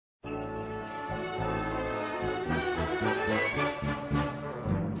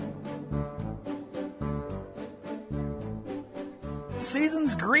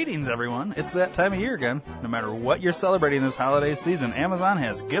Season's greetings, everyone. It's that time of year again. No matter what you're celebrating this holiday season, Amazon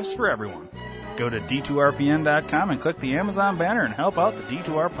has gifts for everyone. Go to D2RPN.com and click the Amazon banner and help out the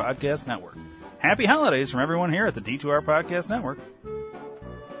D2R Podcast Network. Happy holidays from everyone here at the D2R Podcast Network.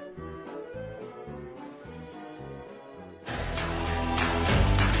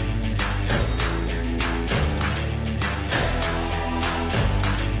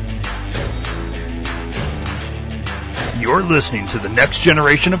 You're listening to the next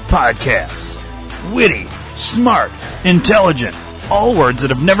generation of podcasts. Witty, smart, intelligent. All words that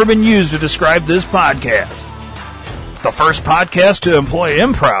have never been used to describe this podcast. The first podcast to employ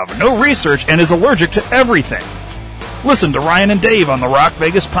improv, no research, and is allergic to everything. Listen to Ryan and Dave on the Rock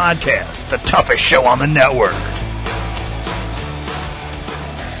Vegas Podcast, the toughest show on the network.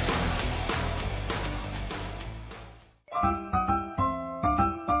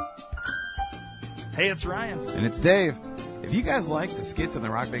 Hey, it's Ryan. And it's Dave. If you guys like the skits on the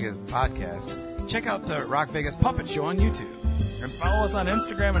Rock Vegas podcast, check out the Rock Vegas Puppet Show on YouTube. And follow us on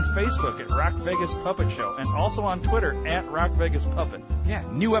Instagram and Facebook at Rock Vegas Puppet Show, and also on Twitter at Rock Vegas Puppet. Yeah,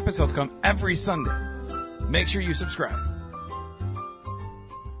 new episodes come every Sunday. Make sure you subscribe.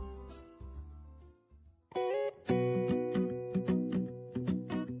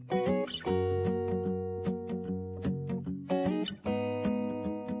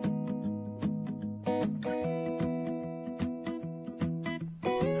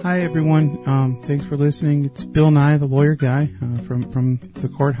 Hi everyone. Thanks for listening. It's Bill Nye, the lawyer guy from the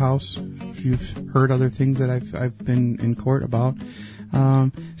courthouse. If you've heard other things that I've been in court about,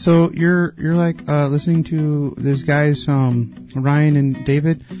 so you're like listening to these guys, Ryan and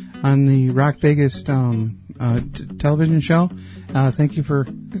David, on the Rock Vegas television show. Thank you for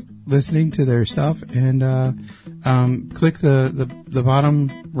listening to their stuff, and click the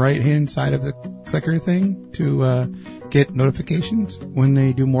bottom right hand side of the clicker thing to get notifications when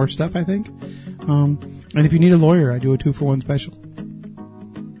they do more stuff, I think. And if you need a lawyer, I do a 2-for-1 special.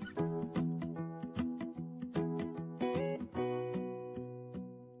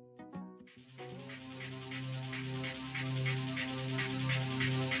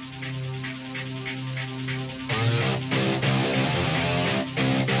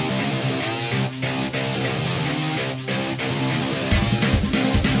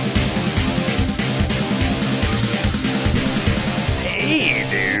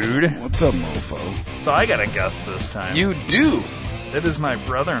 What's up, mofo? So I got a guest this time. You do? It is my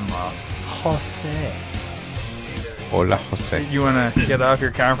brother-in-law, Jose. Hola, Jose. You want to get off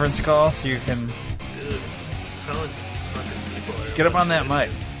your conference call so you can get up on that mic?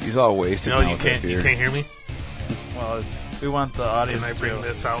 He's all wasted. No, you can't hear me? Well, we want the audience. Can I bring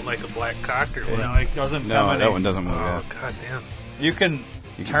this out like a black cock or what? No, it doesn't. No, that one doesn't move. Oh, god damn. You can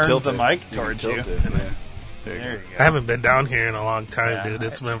turn the mic towards you. There you go. I haven't been down here in a long time, dude.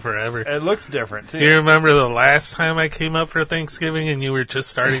 It's been forever. It looks different, too. You remember the last time I came up for Thanksgiving and you were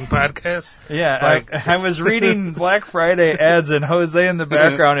just starting podcast? Yeah, I was reading Black Friday ads and Jose in the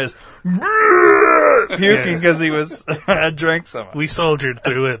background is puking because he was drank some. We soldiered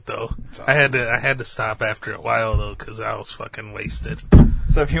through it, though. Awesome. I had to stop after a while, though, because I was fucking wasted.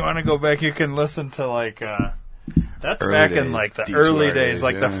 So if you want to go back, you can listen to, like, that's early back days, in, like, the D2R early days,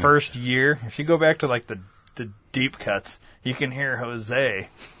 like yeah. the first year. If you go back to, like, the deep cuts, you can hear Jose.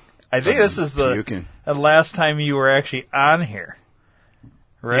 I think this is the last time you were actually on here,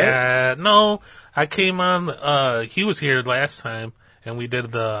 right? Yeah, no, I came on, he was here last time, and we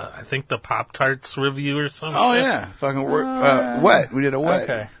did I think the Pop-Tarts review or something. Oh, yeah. Fucking wet. We did a wet.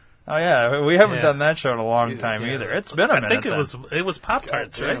 Okay. Oh, yeah. We haven't done that show in a long time either. It's been a minute. I think it was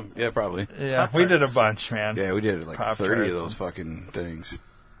Pop-Tarts, right? Yeah, probably. Yeah, Pop-Tarts. We did a bunch, man. Yeah, we did like Pop-Tarts 30 of those fucking things.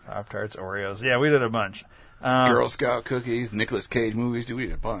 Pop-Tarts, Oreos. Yeah, we did a bunch. Girl Scout cookies, Nicolas Cage movies. Dude, we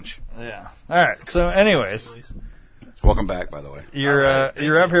did a bunch. Yeah. All right. So, anyways, welcome back, by the way. You're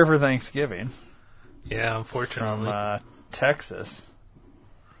up here for Thanksgiving. Yeah, unfortunately. From Texas.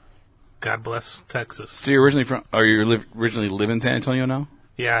 God bless Texas. So you're originally originally live in San Antonio now?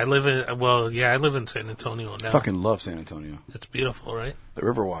 Yeah, I live in San Antonio now. Fucking love San Antonio. It's beautiful, right? The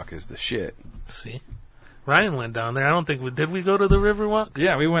Riverwalk is the shit. See? Ryan went down there. I don't think did we go to the Riverwalk?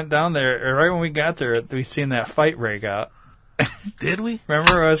 Yeah, we went down there. Right when we got there, we seen that fight break out. Did we?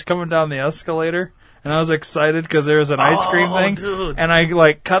 Remember, I was coming down the escalator, and I was excited because there was an ice cream thing, dude. and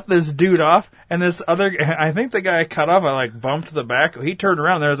I cut this dude off, and this other, I think the guy I cut off, I bumped the back. He turned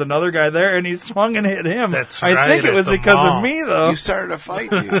around, there was another guy there, and he swung and hit him. That's right. I think it was because of me, though. You started a fight,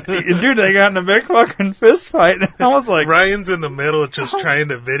 dude. Dude, they got in a big fucking fist fight. And I was like, Ryan's in the middle just trying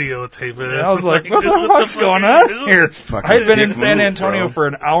to videotape it. I was like, what the fuck's going on here? Fucking I had been in dick San move, Antonio bro. for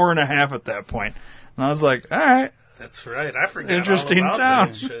an hour and a half at that point, and I was like, all right. That's right. I forgot Interesting all about town.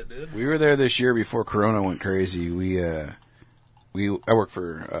 that shit, dude. We were there this year before Corona went crazy. I work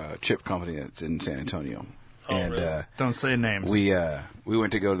for a chip company that's in San Antonio, and really? Don't say names. we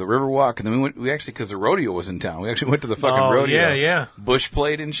went to go to the Riverwalk, and then we actually, because the rodeo was in town, we actually went to the fucking rodeo. Yeah. Bush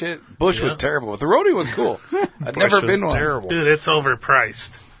played and shit. Bush was Yeah. terrible, but the rodeo was cool. I'd never was been one. terrible. Dude, it's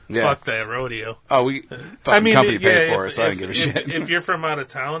overpriced. Yeah. Fuck that rodeo. Oh, fucking company paid for it, so I if, didn't give a shit. If you're from out of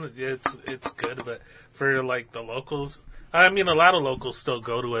town, it's good, but for like the locals, I mean, a lot of locals still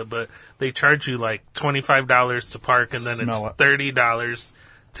go to it, but they charge you like $25 to park, and then Smell it's it. $30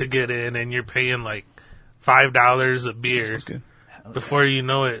 to get in, and you're paying like $5 a beer. That's good. Before you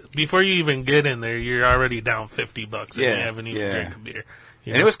know it, before you even get in there, you're already down $50, and Yeah, you haven't even yeah. drank a beer.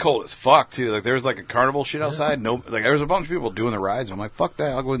 You And know? it was cold as fuck too. Like there was like a carnival shit outside. No, like there was a bunch of people doing the rides. And I'm like, fuck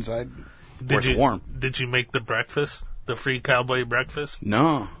that. I'll go inside. Where it's warm. Did you make the breakfast? The free cowboy breakfast?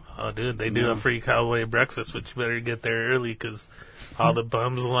 No. Oh, dude, they do a free cowboy breakfast, but you better get there early because all the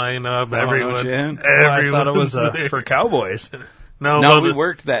bums line up. Everyone, shit. I thought it was everyone's there. for cowboys. No, No, well, we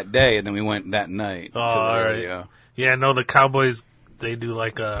worked that day, and then we went that night. Oh, to the all right. rodeo. Yeah, no, the Cowboys, they do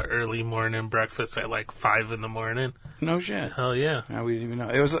like a early morning breakfast at like 5 in the morning. No shit. Hell yeah. No, we didn't even know.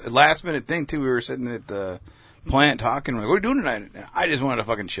 It was a last minute thing too. We were sitting at the plant talking. We're like, what are we doing tonight? I just wanted to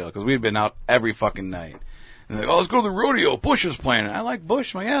fucking chill because we had been out every fucking night. And they're like, oh, let's go to the rodeo. Bush is playing it. I like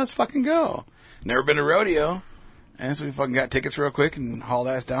Bush. I'm like, yeah, let's fucking go. Never been to rodeo. And so we fucking got tickets real quick and hauled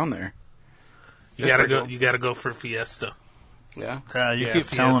ass down there. You That's gotta pretty go. cool. You gotta go for Fiesta. Yeah. You Yeah, keep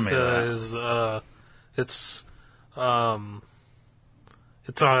Fiesta telling me that. is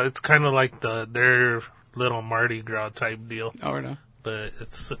it's kind of like their little Mardi Gras type deal, Oh, right now. but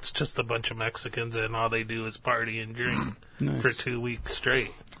it's just a bunch of Mexicans and all they do is party and drink Nice. for 2 weeks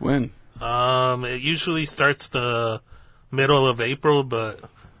straight. When? It usually starts the middle of April, but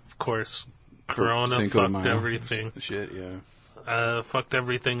of course, Corona Cinco de fucked Mayo. everything. Shit, yeah. Fucked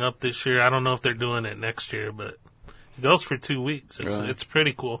everything up this year. I don't know if they're doing it next year, but it goes for 2 weeks. Really? It's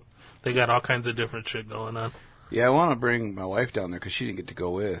pretty cool. They got all kinds of different shit going on. Yeah, I want to bring my wife down there because she didn't get to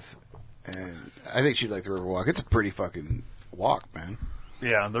go with. And I think she'd like the Riverwalk. It's a pretty fucking walk, man.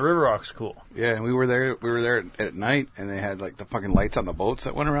 Yeah, the Riverwalk's cool. Yeah, and we were there at night, and they had like the fucking lights on the boats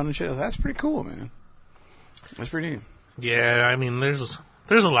that went around and shit. That's pretty cool, man. That's pretty neat. Yeah, I mean, there's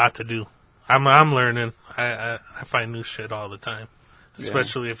a lot to do. I'm learning. I find new shit all the time,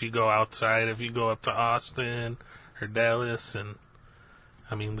 especially if you go outside. If you go up to Austin or Dallas, and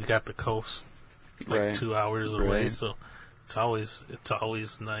I mean, we got the coast like Right. 2 hours away, Right. so it's always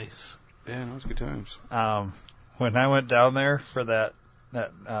nice. Yeah, no, it's good times. When I went down there for that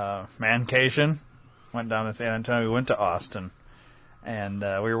mancation, went down to San Antonio, we went to Austin, and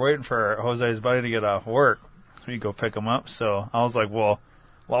we were waiting for Jose's buddy to get off work. We go pick him up. So I was like, well,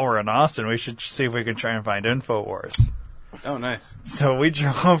 while we're in Austin, we should see if we can try and find InfoWars. Oh, nice. So we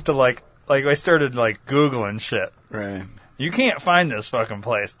drove to like I started like Googling shit. Right. You can't find this fucking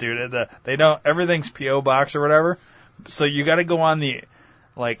place, dude. They don't. Everything's PO box or whatever. So you got to go on the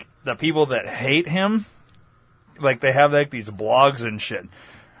people that hate him. Like they have like these blogs and shit.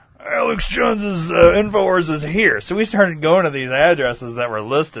 Alex Jones's InfoWars is here. So we started going to these addresses that were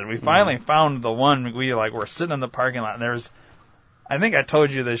listed. We finally found the one. We were sitting in the parking lot, and there's. I think I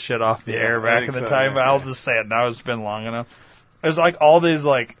told you this shit off the Yeah, air I back think in the so, time, yeah, but I'll yeah. just say it now. It's been long enough. There's like all these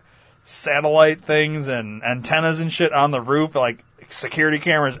like satellite things and antennas and shit on the roof, like security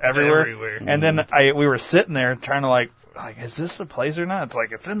cameras everywhere. Everywhere. And then we were sitting there trying to like, is this a place or not? It's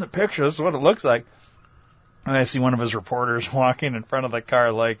like, it's in the picture. This is what it looks like. And I see one of his reporters walking in front of the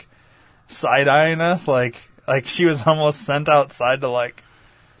car, like side-eyeing us, like she was almost sent outside to like,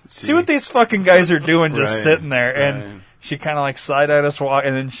 see what these fucking guys are doing just Right, sitting there. right. And she kind of like side-eyed us,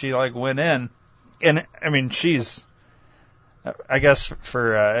 and then she like went in. And I mean, she's, I guess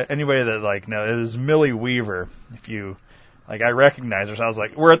for anybody that like knows, it is Millie Weaver. If you, like, I recognize her, so I was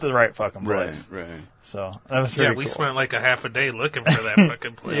like, we're at the right fucking place. Right. So that was pretty Yeah, we cool. spent like a half a day looking for that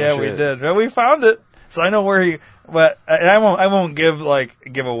fucking place. Yeah, we Shit. did. Well, we found it, so I know where he. But I won't give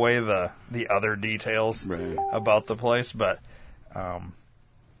away the other details Right. about the place. But, oh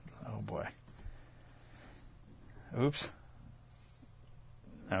boy. Oops.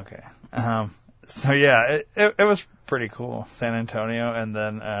 Okay. So yeah, it was pretty cool. San Antonio, and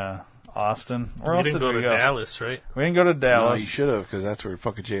then Austin. Where We else didn't did go we to go? Dallas, right? We didn't go to No, Dallas. you should have, because that's where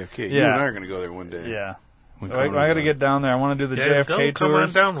fucking JFK. You Yeah. and I are going to go there one day. Yeah. When I Corona's got to done. get down there. I want to do the Guys, JFK come on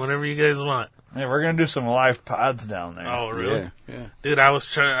tours. down whenever you guys want. Yeah, we're gonna do some live pods down there. Oh, really? Yeah, yeah. Dude, I was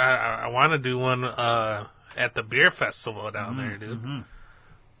trying. I want to do one at the beer festival down there, dude.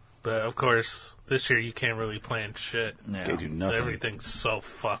 But of course, this year you can't really plan shit. Yeah. Can't do So nothing. everything's so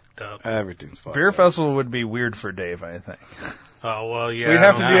fucked up. Everything's fucked Beer up. festival would be weird for Dave, I think. Oh well, yeah. We'd I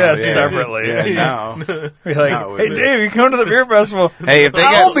have don't to do know. that separately. Yeah, now. Be like, No, it hey would be. Dave, you come to the beer festival. Hey, if they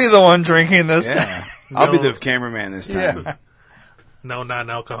I'll got, be the one drinking this time. yeah, I'll be No. the cameraman this time. Yeah. No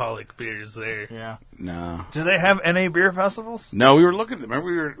non-alcoholic beers there. Yeah. No, Do they have NA beer festivals? no, we were looking. Remember,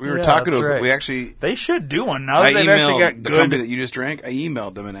 we were Yeah, talking that's to. right. We actually. They should do one now I that they've actually got emailed the company good. that you just drank. I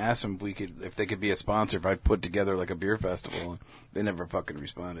emailed them and asked them if they could be a sponsor if I put together like a beer festival. They never fucking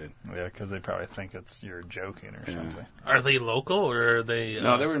responded. Yeah, because they probably think you're joking or something. Are they local or are they?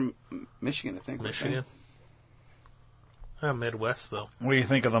 No, they were in Michigan, I think. Michigan. Midwest though. What do you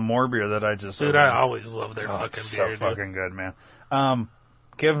think of the more beer that I just? Dude, opened? I always love their Oh, fucking it's beer. so dude. fucking good, man.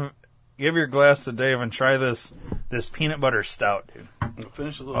 Give your glass to Dave and try this peanut butter stout, dude. We'll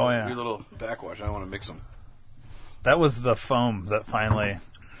finish a little, Oh, yeah. your little backwash. I don't want to mix them. That was the foam that finally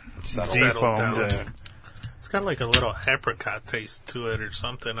Settled defoamed. down. it. It's got like a little apricot taste to it or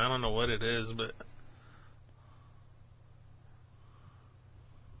something. I don't know what it is, but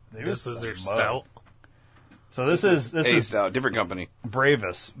Maybe this it's is their the stout. mug. So this is Stout, different company.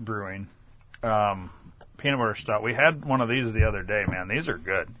 Bravus Brewing peanut butter stout. We had one of these the other day, man. These are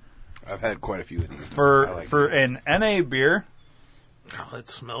good I've had quite a few of these. I for like these. an NA beer. Oh, it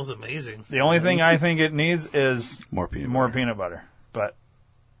smells amazing. The only thing I think it needs is More peanut more butter. peanut butter. But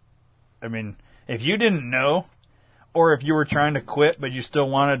I mean, if you didn't know, or if you were trying to quit but you still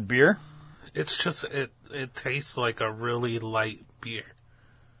wanted beer, It's just it tastes like a really light beer.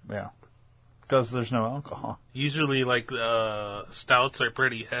 yeah, because there's no alcohol. Usually, like stouts are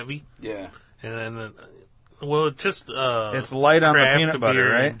pretty heavy, Yeah. and then just It's light on the craft peanut butter,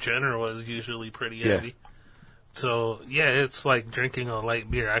 beer right? in general is usually pretty Yeah. heavy. So yeah, it's like drinking a light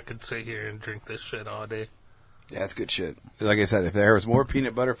beer. I could sit here and drink this shit all day. Yeah, it's good shit. Like I said, if there was more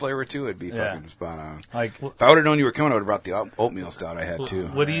peanut butter flavor to it, it'd be Yeah. fucking spot on. Like, If I would have known you were coming, I would have brought the oatmeal stout I had too.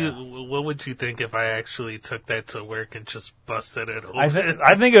 What would you think if I actually took that to work and just busted it open?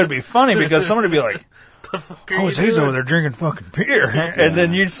 I think it would be funny because somebody would be like, the fuck are "Oh, you he's doing? over there drinking fucking beer," and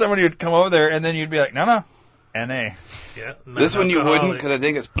then somebody would come over there, and then you'd be like, "No, NA." Yeah, This one you wouldn't, non-alcoholic. because I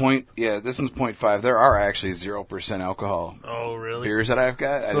think it's this one's 0.5. There are actually 0% alcohol Oh really? beers that I've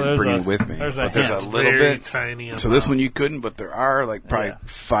got. I So didn't there's bring a- it with me. there's a But there's a hint. little Very bit. tiny. So this amount. one you couldn't, but there are like probably Yeah.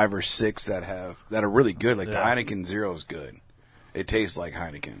 5 or 6 that are really good. Like Yeah. the Heineken Zero is good. It tastes like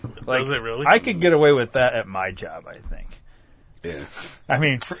Heineken. Like, Does it really? I could get away with that at my job, I think. Yeah. I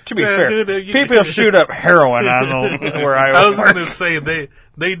mean, to be Yeah, fair, dude, you- people shoot up heroin on where I was work. gonna say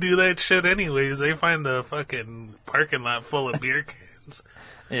they do that shit anyways. They find the fucking parking lot full of beer cans.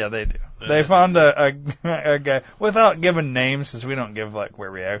 Yeah, they do. They found a guy, without giving names, since we don't give like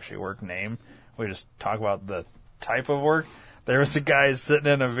where we actually work name. We just talk about the type of work. There was a guy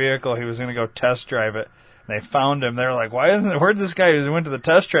sitting in a vehicle. He was going to go test drive it. And they found him. They were like, where's this guy who went to the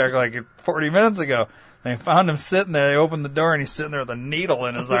test track like 40 minutes ago? And they found him sitting there. They opened the door and he's sitting there with a needle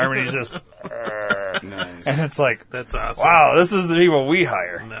in his arm and he's just, Nice. and it's like, That's awesome. wow, this is the people we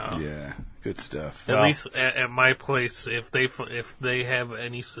hire. No. Yeah. Good stuff. At Well- least at my place, if they have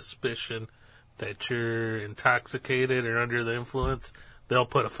any suspicion that you're intoxicated or under the influence, they'll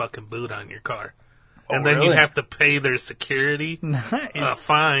put a fucking boot on your car. And then you really? have to pay their security a Nice.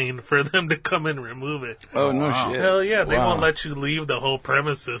 fine for them to come and remove it. Oh, no Wow. shit. Hell yeah, they Wow. won't let you leave the whole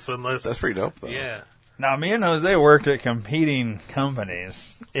premises unless. That's pretty dope, though. Yeah. Now, me and Jose worked at competing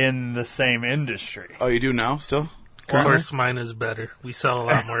companies in the same industry. Oh, you do now still? Of course, mine is better. We sell a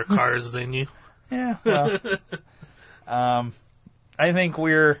lot more cars than you. Yeah, well, I think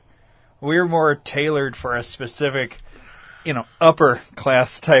we're more tailored for a specific, upper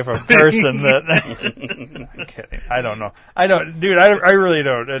class type of person. That I'm kidding. I don't know. I don't, dude. I really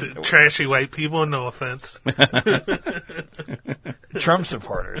don't. Trashy white people, no offense. Trump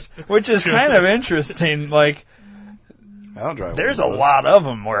supporters, which is kind of interesting. Like, I don't drive. there's one a of those. lot of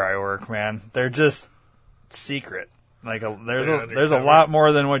them where I work, man. They're just secret. Like, there's They're a undercover. lot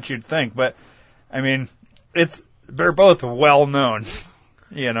more than what you'd think. But I mean, they're both well known.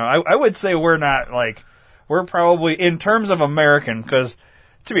 I would say we're not like, we're probably, in terms of American, because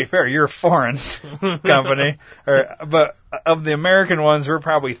to be fair, you're a foreign company, but of the American ones, we're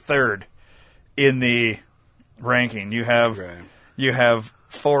probably third in the ranking. You have Right.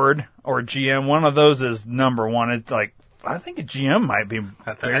 Ford or GM. One of those is number one. It's like, I think a GM might be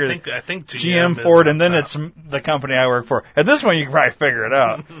I bigger. think GM, is Ford, on and then top. it's the company I work for. At this point, you can probably figure it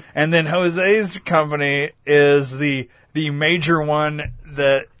out. And then Jose's company is the major one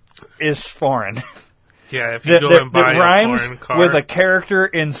that is foreign. Yeah, if you go and buy that a rhymes foreign car, with a character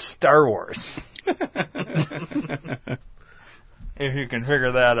in Star Wars. if you can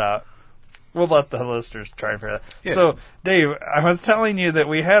figure that out. We'll let the listeners try and figure that out. Yeah. So, Dave, I was telling you that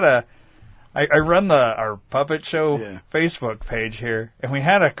we had I run our Puppet Show Facebook page here, and we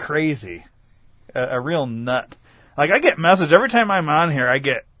had a crazy, a real nut. Like, I get messages, every time I'm on here, I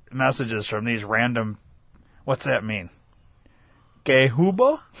get messages from these random, what's that mean? Gay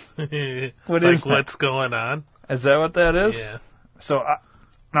hubo? What is that? What's going on? Is that what that is? Yeah. So,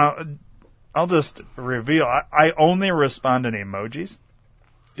 now, I'll just reveal, I only respond in emojis.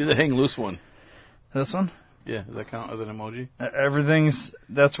 Do the hang loose one. This one? Yeah, does that count as an emoji?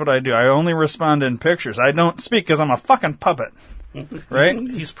 That's what I do. I only respond in pictures. I don't speak because I'm a fucking puppet. Right?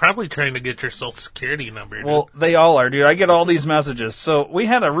 He's probably trying to get your social security number. Dude. Well, they all are, dude. I get all these messages. So, we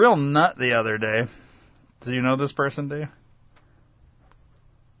had a real nut the other day. Do you know this person, Dave?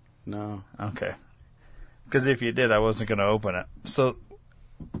 No. Okay. Because if you did, I wasn't going to open it. So,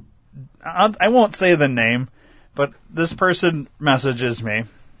 I won't say the name, but this person messages me.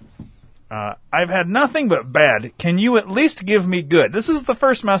 I've had nothing but bad. Can you at least give me good? This is the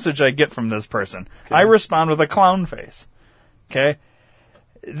first message I get from this person. Okay. I respond with a clown face. Okay?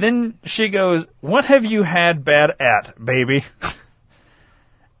 Then she goes, what have you had bad at, baby?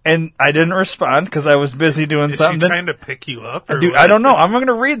 And I didn't respond because I was busy doing something. Is she trying to pick you up? Or Dude, what? I don't know. I'm going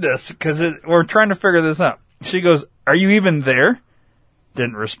to read this because we're trying to figure this out. She goes, are you even there?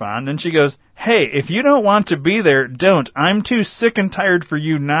 Didn't respond. And she goes, hey, if you don't want to be there, don't. I'm too sick and tired for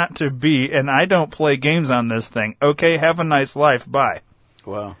you not to be, and I don't play games on this thing. Okay, have a nice life. Bye.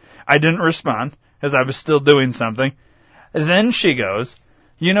 Wow. I didn't respond because I was still doing something. Then she goes,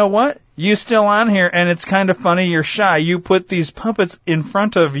 you know what? You still on here, and it's kind of funny you're shy. You put these puppets in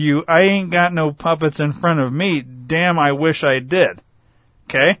front of you. I ain't got no puppets in front of me. Damn, I wish I did.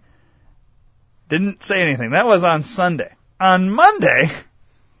 Okay? Didn't say anything. That was on Sunday. On Monday,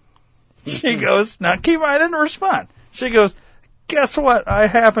 she goes, now keep, I didn't respond. She goes, guess what? I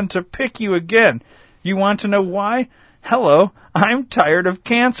happened to pick you again. You want to know why? Hello, I'm tired of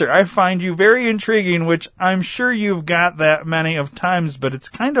cancer. I find you very intriguing, which I'm sure you've got that many of times, but it's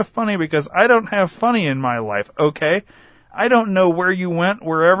kind of funny because I don't have funny in my life, okay? I don't know where you went.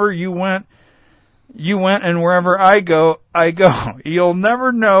 Wherever you went, and wherever I go, I go. You'll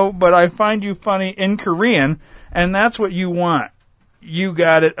never know, but I find you funny in Korean, and that's what you want. You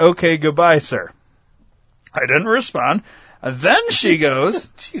got it. Okay, goodbye, sir. I didn't respond. Then she goes,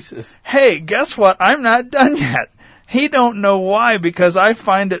 Jesus. Hey, guess what? I'm not done yet. He don't know why, because I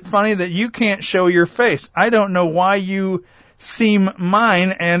find it funny that you can't show your face. I don't know why you seem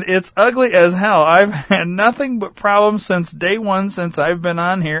mine, and it's ugly as hell. I've had nothing but problems since day one since I've been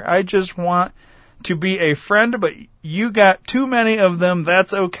on here. I just want to be a friend, but you got too many of them.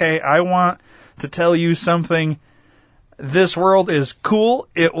 That's okay. I want to tell you something. This world is cool.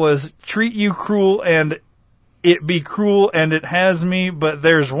 It was treat you cruel, and it be cruel, and it has me, but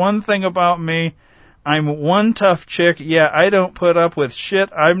there's one thing about me. I'm one tough chick. Yeah, I don't put up with shit.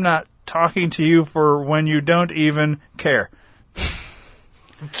 I'm not talking to you for when you don't even care.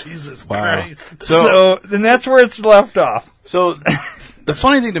 Jesus Wow. Christ. So, and that's where it's left off. So, the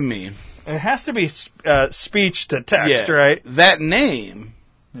funny thing to me, It has to be speech to text, right? that name,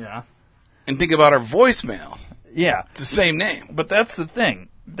 Yeah. and think about our voicemail. Yeah. It's the same name. But that's the thing.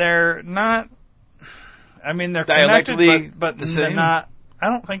 They're not, I mean, they're Dialectically connected, but the they're same? not, I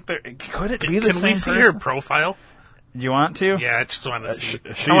don't think they're, could it be the Can same we see person? her profile? You want to? Yeah, I just want to see.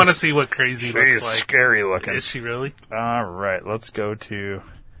 she's- I want to see what crazy looks She's like. scary looking. Is she really? All right, let's go to,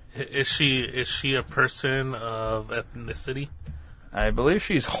 Is she a person of ethnicity? I believe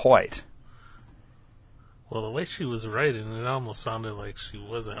she's white. Well, the way she was writing, it almost sounded like she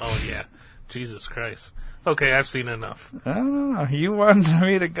wasn't. Oh yeah, Jesus Christ. Okay, I've seen enough. I don't know. You wanted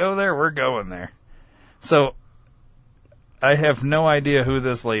me to go there? We're going there. So, I have no idea who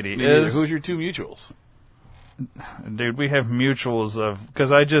this lady is. Who's your two mutuals? Dude, we have mutuals of,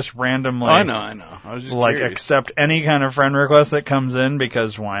 because I just randomly, I know. I was just like, curious. accept any kind of friend request that comes in,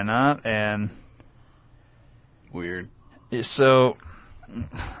 because why not? And Weird. so,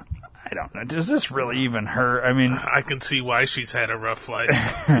 I don't know. Does this really even hurt? I mean, I can see why she's had a rough life.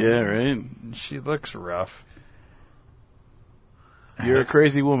 Yeah, right? she looks rough. You're a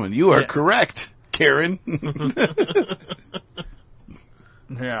crazy woman. You are Yeah. correct, Karen.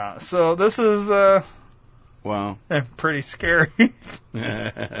 Yeah, so this is, Wow. pretty scary.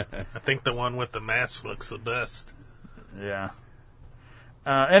 I think the one with the mask looks the best. Yeah.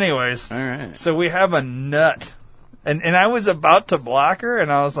 Anyways, All right. so we have a nut. And I was about to block her,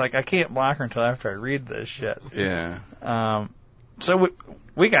 and I was like, I can't block her until after I read this shit. Yeah. So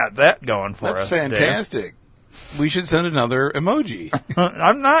we got that going for That's us. Dave. fantastic. We should send another emoji.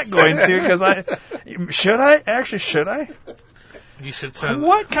 I'm not going to, because should I? Actually, should I? You should send.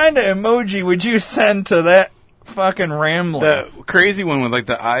 What kind of emoji would you send to that fucking rambling? The crazy one with like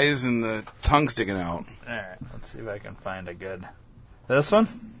the eyes and the tongue sticking out. All right, let's see if I can find a good. This one?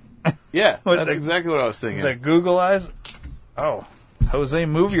 Yeah, With that's exactly what I was thinking. The Google eyes? Oh, Jose,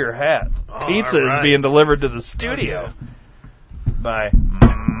 move your hat. Oh, Pizza all right. is being delivered to the studio by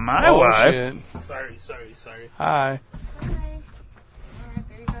my Oh, wife. shit. Sorry. Hi. Okay. Alright,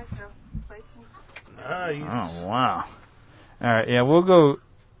 there you guys go. Plates and Nice. Oh, wow. All right, yeah, we'll go.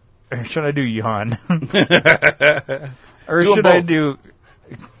 Or should I do yawn? Or Do 'em should I both. do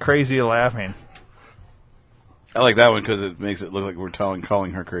crazy laughing? I like that one because it makes it look like we're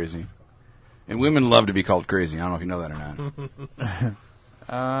calling her crazy. And women love to be called crazy. I don't know if you know that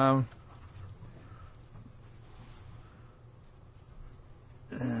or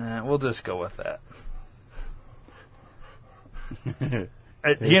not. We'll just go with that.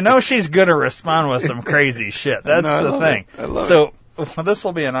 You know she's going to respond with some crazy shit. That's No, I the love thing. it. I love so well, this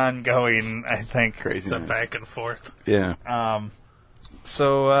will be an ongoing, I think. Crazy. It's a back and forth. Yeah.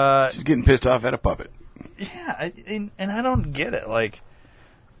 So, She's getting pissed off at a puppet. yeah, and I don't get it. Like,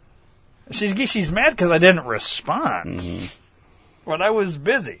 she's mad because I didn't respond. But I was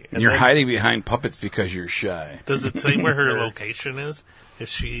busy. And you're then- hiding behind puppets because you're shy. Does it say where her location is? Is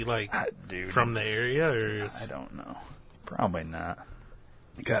she like Dude, from the area, or I is? don't know. Probably not.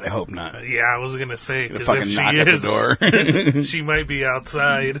 God, I hope not. Yeah, I was gonna say Gonna because fucking if she knock is, at the door. she might be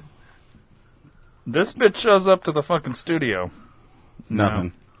outside. This bitch shows up to the fucking studio.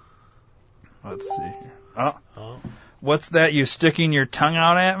 Nothing. Let's see here. Oh. Oh. What's that? You sticking your tongue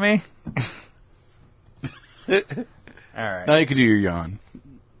out at me? All right. Now you can do your yawn.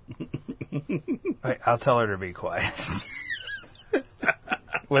 Wait, I'll tell her to be quiet.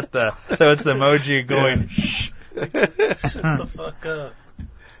 So it's the emoji going. Shh. Shut the fuck up.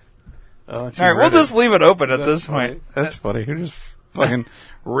 Oh, All right, we'll just leave it open at this point. That's funny. You're just fucking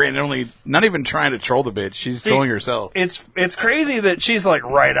randomly, not even trying to troll the bitch. She's trolling herself. It's crazy that she's like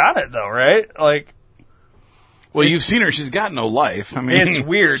right on it though, right? Like Well, you've seen her. She's got no life. I mean, it's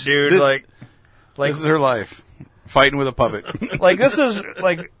weird, dude. This- like this is her life. Fighting with a puppet. like this is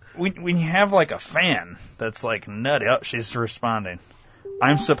like when you have like a fan that's like nutty. Oh, she's responding.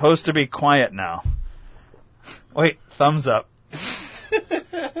 I'm supposed to be quiet now. Wait, thumbs up.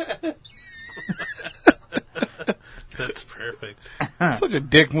 That's perfect. Such a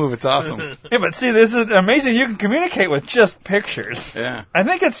dick move. It's awesome. Yeah, but see, this is amazing. You can communicate with just pictures. Yeah. I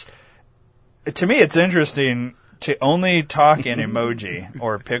think to me, it's interesting to only talk in emoji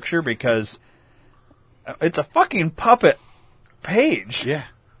or picture because it's a fucking puppet page. Yeah.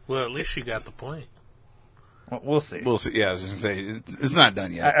 Well, at least you got the point. Well, we'll see. We'll see. Yeah, I was just going to say, it's not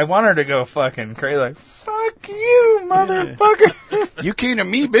done yet. I want her to go fucking crazy, like, fuck you, motherfucker. You came to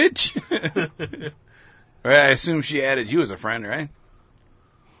me, bitch. Right, I assume she added you as a friend, right?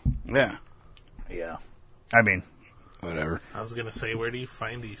 Yeah. Yeah. I mean, Whatever. I was gonna say, where do you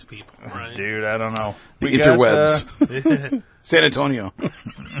find these people, Ryan? dude, I don't know. The We got, interwebs. San Antonio.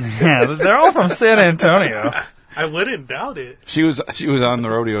 yeah, they're all from San Antonio. I wouldn't doubt it. She was on the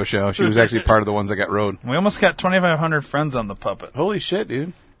rodeo show. She was actually part of the ones that got rode. We almost got 2,500 friends on the puppet. Holy shit,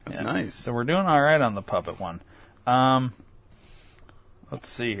 dude. That's Yeah. nice. So we're doing all right on the puppet one. Let's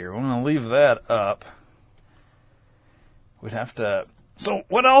see here. We're going to leave that up. We'd have to... So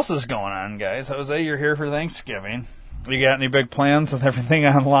what else is going on, guys? Jose, you're here for Thanksgiving. You got any big plans with everything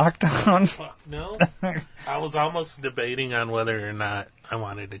on lockdown? Fuck no. I was almost debating on whether or not I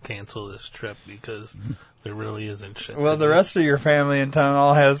wanted to cancel this trip because there really isn't shit. Well, to the do. rest of your family in town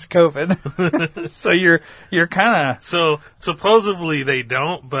all has COVID. So you're kind of... So supposedly they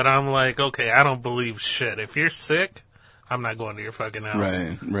don't, but I'm like, okay, I don't believe shit. If you're sick, I'm not going to your fucking house.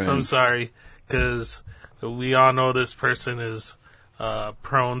 Right. I'm sorry, because we all know this person is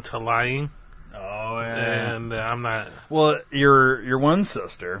prone to lying, Oh, yeah. and I'm not. Well, your one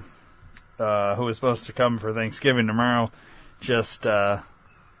sister, who was supposed to come for Thanksgiving tomorrow, just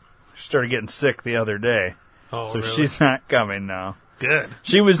started getting sick the other day. Oh, So really? she's not coming now. Good.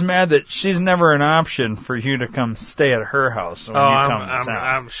 She was mad that she's never an option for you to come stay at her house when Oh, you come to town.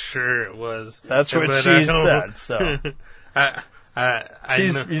 I'm sure it was. That's what But she I don't- said. So I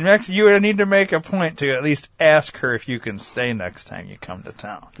know. next. You would need to make a point to at least ask her if you can stay next time you come to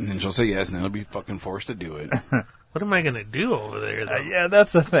town. And then she'll say yes, and then they'll be fucking forced to do it. What am I gonna do over there? Though? Yeah,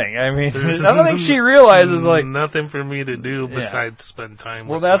 that's the thing. I mean, There's I don't think she realizes like. nothing for me to do besides spend time.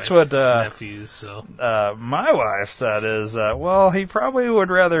 Well, with that's my what nephews. So my wife said is, well, he probably would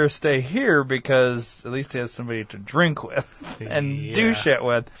rather stay here because at least he has somebody to drink with and do Yeah. shit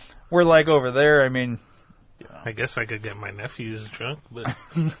with. We're like over there, I mean, I guess I could get my nephews drunk, but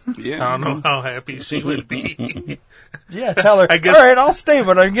Yeah. I don't know how happy she would be. Yeah, tell her. I guess- all right, I'll stay,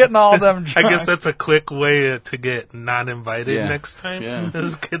 but I'm getting all them drunk. I guess that's a quick way to get not invited Yeah. next time. Yeah.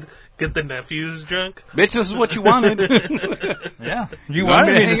 Is get the nephews drunk. Bitch, this is what you wanted. Yeah, you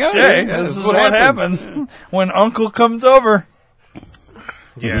wanted wanted me me to to hang out stay. here. Yeah, This is what happens when Uncle comes over.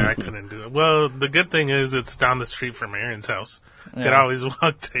 Yeah, I couldn't do it. Well, the good thing is it's down the street from Aaron's house. Could Yeah. always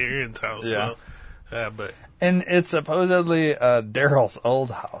walk to Aaron's house. Yeah. So, but And it's supposedly Daryl's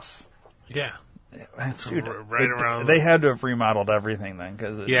old house. yeah, Dude, right around. They had to have remodeled everything then,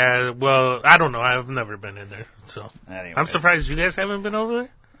 because Yeah, well, I don't know. I've never been in there, so Anyways. I'm surprised you guys haven't been over there.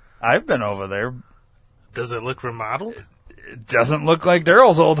 I've been over there. Does it look remodeled? It doesn't look like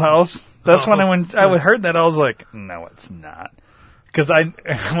Daryl's old house. That's when Oh. I heard that, I was like, no, it's not. Because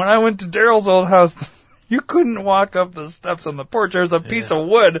when I went to Daryl's old house, you couldn't walk up the steps on the porch. There's a piece of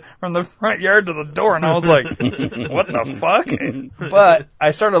wood from the front yard to the door, and I was like, what the fuck? But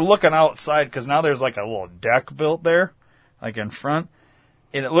I started looking outside, because now there's like a little deck built there, like in front,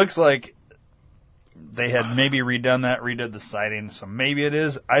 and it looks like they had maybe redid the siding, so maybe it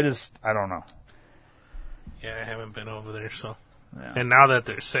is. I don't know. Yeah, I haven't been over there, so. Yeah. And now that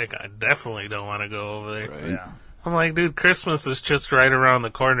they're sick, I definitely don't want to go over there. Right. Yeah. I'm like, dude, Christmas is just right around the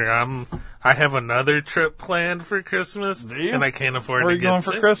corner. I have another trip planned for Christmas, Do you? and I can't afford Where to are you get going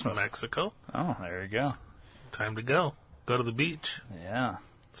for sick. Christmas? Mexico. Oh, there you go. Time to go. Go to the beach. Yeah.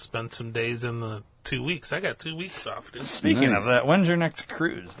 Spend some days in the 2 weeks. I got 2 weeks off, dude. Speaking Nice. of that, when's your next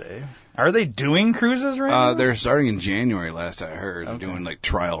cruise, Dave? Are they doing cruises right now? They're starting in January, last I heard. They're Okay. doing like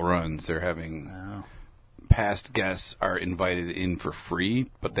trial runs. They're having past guests are invited in for free,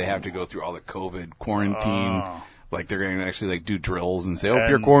 but they have to go through all the COVID quarantine. Oh. Like they're going to actually like do drills and say, "Oh, if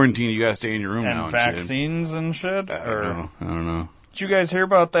you're And- quarantined, you got to stay in your room now." And And shit. vaccines and shit? I don't know. Did you guys hear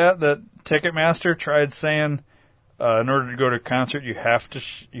about that? That Ticketmaster tried saying, in order to go to a concert, you have to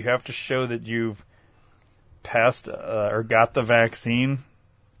show that you've passed or got the vaccine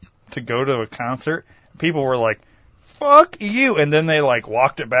to go to a concert. People were like, "Fuck you!" And then they like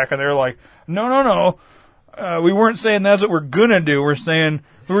walked it back, and they were like, "No. We weren't saying that's what we're gonna do. We're saying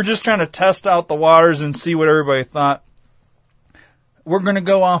we were just trying to test out the waters and see what everybody thought. We're gonna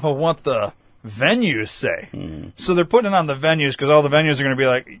go off of what the venues say." So they're putting it on the venues, because all the venues are gonna be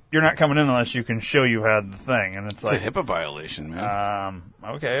like, "You're not coming in unless you can show you had the thing." And it's It's a like, HIPAA violation, man.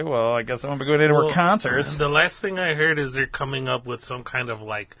 okay, well, I guess I won't be going to any more Well, concerts. The last thing I heard is they're coming up with some kind of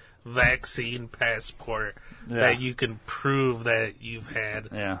like vaccine passport that you can prove that you've had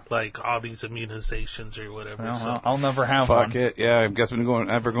like all these immunizations or whatever. Well, so I'll never have Fuck one. it. Yeah, I guess I'm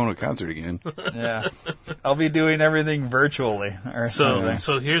never going to a concert again. Yeah, I'll be doing everything virtually. Or something.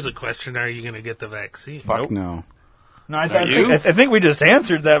 so here's a question: are you going to get the vaccine? Fuck no. No, I you? think we just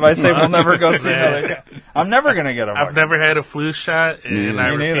answered that by saying we'll never go see another. I'm never going to get a I've vaccine. never had a flu shot, and I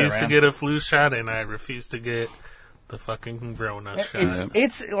Me neither, refuse to man. get a flu shot, and I refuse to get the fucking Rona shot.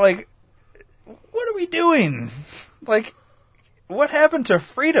 It's like, what are we doing? Like, what happened to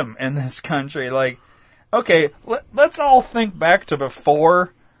freedom in this country? Like, okay, let's all think back to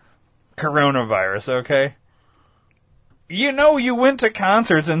before coronavirus, okay? You know, you went to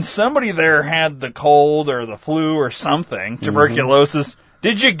concerts and somebody there had the cold or the flu or something, tuberculosis.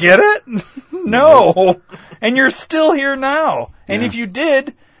 Did you get it? No. And you're still here now. And if you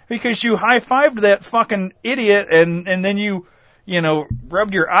did, because you high-fived that fucking idiot and then you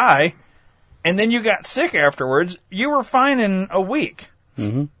rubbed your eye, and then you got sick afterwards, you were fine in a week.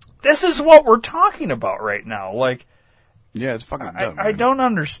 Mm-hmm. This is what we're talking about right now. Like, Yeah, it's fucking dumb. I man. don't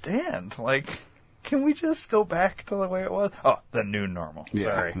understand. Like, can we just go back to the way it was? Oh, the new normal.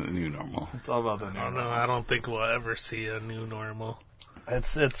 Yeah, Sorry. the new normal. It's all about the new Oh no, normal. I don't think we'll ever see a new normal.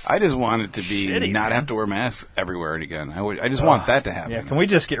 It's I just want it to be Shitty, not man. have to wear masks everywhere again. I just want that to happen. yeah, can we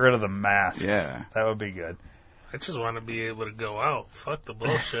just get rid of the masks? Yeah. That would be good. I just want to be able to go out. Fuck the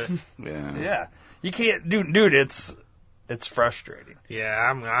bullshit. Yeah. Yeah. You can't, dude, it's frustrating. Yeah,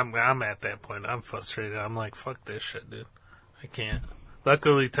 I'm at that point. I'm frustrated. I'm like, fuck this shit, dude. I can't.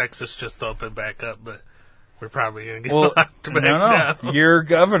 Luckily, Texas just opened back up, but we're probably gonna get locked back down. Your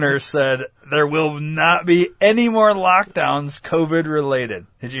governor said there will not be any more lockdowns COVID related.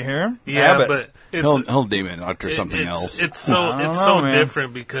 Did you hear him? Yeah, Abbott. but it's He'll name it after something else. It's so I don't it's know, so man.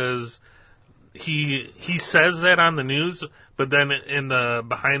 different because he says that on the news, but then in the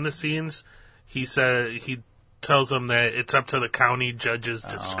behind the scenes, he tells them that it's up to the county judge's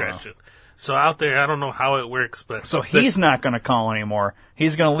discretion. So out there, I don't know how it works, but So he's not going to call anymore.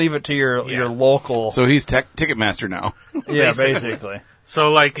 He's going to leave it to your local. So he's Ticketmaster now. yeah, basically.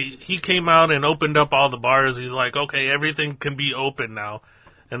 So, like, he came out and opened up all the bars. He's like, okay, everything can be open now.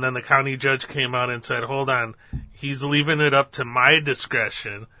 And then the county judge came out and said, hold on, he's leaving it up to my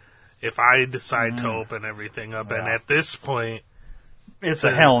discretion if I decide to open everything up. And at this point, It's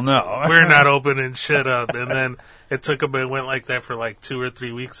a hell no. we're not opening shit up. And then it went like that for like 2 or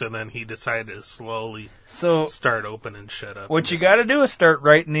 3 weeks, and then he decided to slowly So start opening shit up. what you got to do is start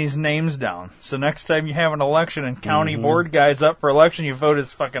writing these names down. So next time you have an election and county board guy's up for election, you vote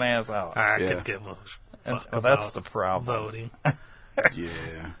his fucking ass out. I Yeah. could give a fuck Well, that's about the problem. voting. Yeah.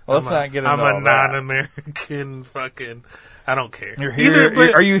 Let's not get into I'm all a that. non-American fucking... I don't care. You're here.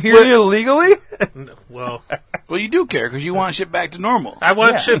 but- Are you here illegally? Well, Well, you do care because you want shit back to normal. I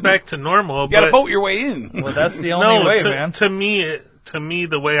want Yeah. shit back to normal, You got to but vote your way in. Well, that's the only way, man. to me,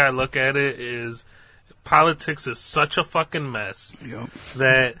 the way I look at it is politics is such a fucking mess Yep.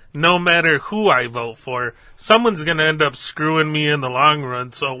 that no matter who I vote for, someone's going to end up screwing me in the long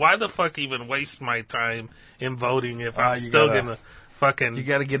run. So why the fuck even waste my time in voting if I'm you still gotta- going to fucking... You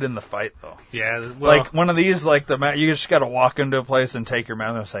got to get in the fight, though. yeah, well, Like one of these, like you just got to walk into a place and take your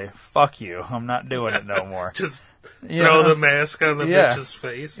mask and say, "Fuck you, I'm not doing it no more." just You throw know? the mask on the Yeah. bitch's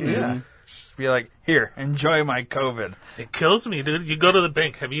face. Yeah. Just be like, "Here, enjoy my COVID." It kills me, dude. You go to the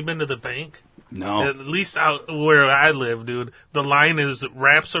bank. Have you been to the bank? No. At least out where I live, dude, the line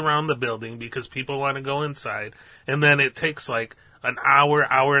wraps around the building because people want to go inside, and then it takes like an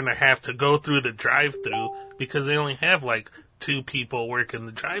hour and a half to go through the drive-through because they only have like 2 people working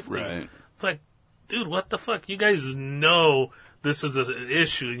the drive-through. Right. It's like, dude, what the fuck? You guys know this is an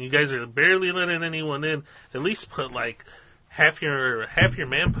issue, and you guys are barely letting anyone in. At least put like half your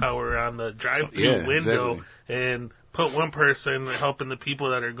manpower on the drive-through Yeah, window exactly. and put one person helping the people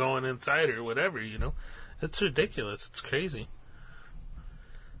that are going inside or whatever, you know? It's ridiculous. It's crazy.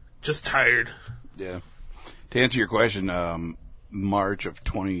 Just tired. Yeah. To answer your question, March of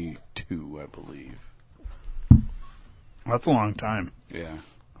 22, I believe. That's a long time. Yeah.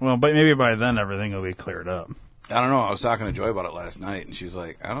 Well, but maybe by then everything will be cleared up. I don't know. I was talking to Joy about it last night, and she was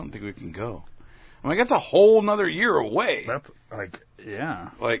like, I don't think we can go. I'm like, that's a whole nother year away. That's like, yeah.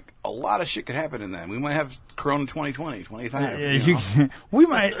 Like, a lot of shit could happen in that. We might have Corona 2020, 25. Yeah, you know?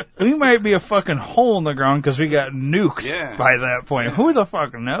 we might be a fucking hole in the ground because we got nuked Yeah. by that point. Who the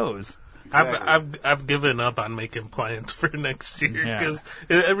fuck knows? Exactly. I've given up on making plans for next year Yeah. because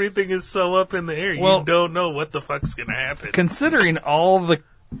everything is so up in the air. Well- You don't know what the fuck's gonna happen. Considering all the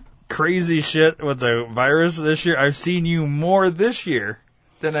crazy shit with the virus this year, I've seen you more this year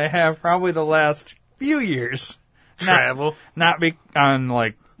than I have probably the last few years. Travel, Not be on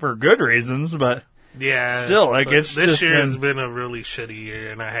like for good reasons, but yeah. Still, like, but it's this just year has been- been a really shitty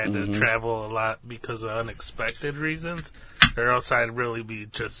year, and I had to travel a lot because of unexpected reasons, or else I'd really be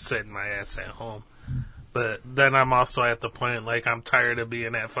just sitting my ass at home. But then I'm also at the point like I'm tired of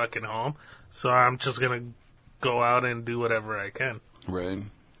being at fucking home, so I'm just gonna go out and do whatever I can. Right.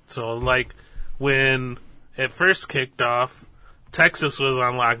 So, like, when it first kicked off, Texas was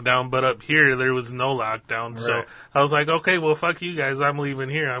on lockdown, but up here there was no lockdown. So Right. I was like, okay, well, fuck you guys. I'm leaving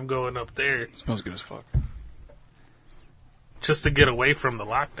here. I'm going up there Smells good as fuck. just to get away from the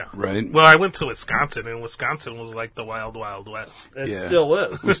lockdown. Right. Well, I went to Wisconsin, and Wisconsin was like the wild, wild west. it Yeah. still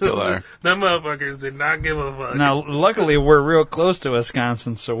is. We still are. Them motherfuckers did not give a fuck. Now, luckily, we're real close to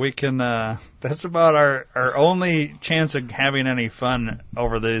Wisconsin, so we can. That's about our only chance of having any fun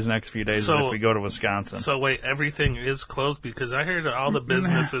over these next few days is So- if we go to Wisconsin. So wait, everything is closed because I heard all the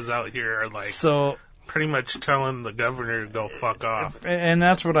businesses out here are like So, pretty much telling the governor to go fuck off. and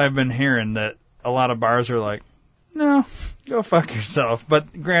that's what I've been hearing, that a lot of bars are like, no, go fuck yourself.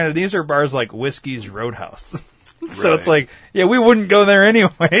 But granted, these are bars like Whiskey's Roadhouse. So it's Right. like, yeah, we wouldn't go there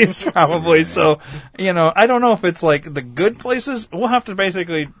anyways, probably. So, I don't know if it's like the good places. We'll have to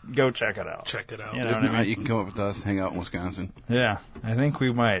basically go check it out. Check it out. You know If what I not, mean? you can come up with us, hang out in Wisconsin. Yeah, I think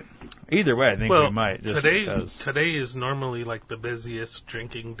we might. Either way, I think Well, we might. Just today because. today is normally like the busiest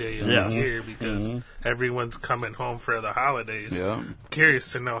drinking day of Yes. the year because everyone's coming home for the holidays. Yeah.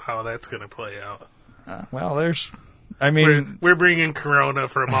 Curious to know how that's going to play out. Well, I mean, We're bringing Corona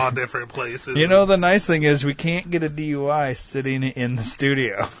from all different places. the nice thing is we can't get a DUI sitting in the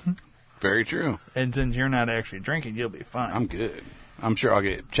studio. Very true. And since you're not actually drinking, you'll be fine. I'm good. I'm sure I'll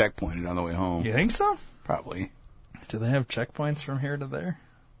get checkpointed on the way home. You think so? Probably. Do they have checkpoints from here to there?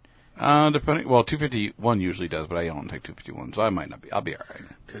 Depending. Well, 251 usually does, but I don't take 251, so I might not be. I'll be all right.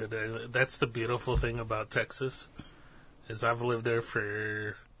 Dude, that's the beautiful thing about Texas is I've lived there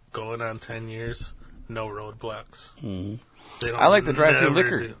for going on 10 years. No roadblocks. Mm-hmm. They don't I like the drive-through never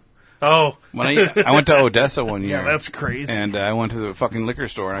liquor. do. Oh, When I went to Odessa one year. Yeah, that's crazy. And I went to the fucking liquor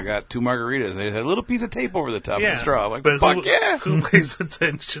store and I got 2 margaritas. They had a little piece of tape over the top of yeah. the straw. I'm like, but fuck yeah. who pays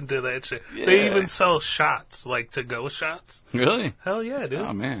attention to that shit? Yeah. They even sell shots, like to-go shots. Really? Hell yeah, dude.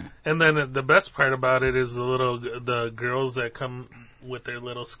 Oh, man. And then the best part about it is the girls that come with their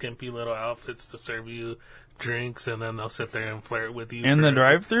little skimpy little outfits to serve you drinks, and then they'll sit there and flirt with you. In the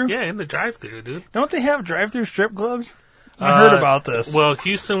drive-thru? Yeah, in the drive-thru, dude. Don't they have drive-thru strip clubs? I heard about this. Well,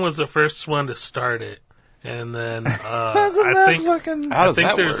 Houston was the first one to start it, and then Isn't I that think fucking... How does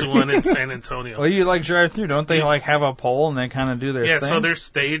that there's work? one in San Antonio. Well, you like drive-thru. Don't they like have a pole and they kind of do their Yeah, thing? so there's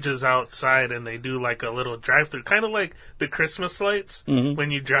stages outside, and they do like a little drive-through, kind of like the Christmas lights. Mm-hmm.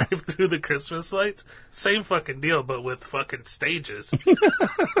 When you drive through the Christmas lights, same fucking deal, but with fucking stages.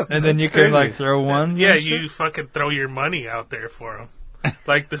 And then you can like throw ones. Yeah, and shit? you fucking throw your money out there for them.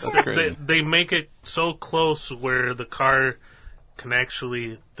 Like crazy. they make it so close where the car can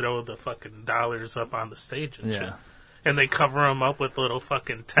actually throw the fucking dollars up on the stage and shit. Yeah. And they cover them up with little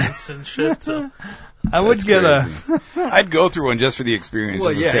fucking tents and shit. So I would That's get crazy. I'd go through one just for the experience. Well,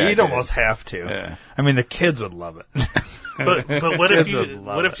 just to yeah, say I you'd did. almost have to. Yeah. I mean, the kids would love it. But what if Kids would you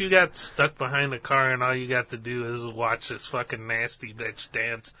love it. got stuck behind a car and all you got to do is watch this fucking nasty bitch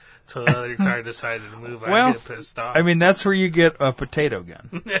dance till the other car decided to move? Well, I'd get pissed off. I mean, that's where you get a potato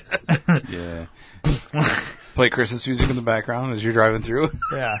gun. Yeah. Play Christmas music in the background as you're driving through.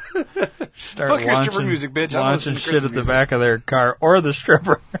 Yeah. Start Fuck your stripper launching, music, bitch. I'm launching listening to shit at Christmas the music. back of their car or the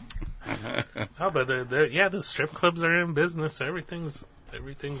stripper. Oh, but the strip clubs are in business. Everything's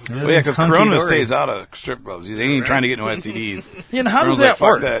good. Well, yeah, because Hunky Corona dory. stays out of strip clubs. They ain't trying to get no STDs. You know, how does Everyone's that like,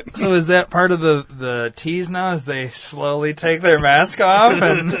 work? "Fuck that." So is that part of the tease now as they slowly take their mask off?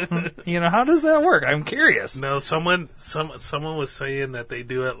 And, you know, how does that work? I'm curious. No, someone was saying that they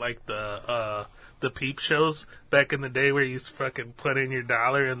do it like the peep shows back in the day where you fucking put in your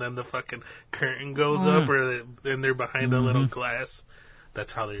dollar and then the fucking curtain goes up, and they're behind a little glass.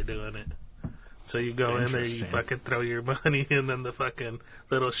 That's how they're doing it. So you go in there, you Interesting. fucking throw your money, and then the fucking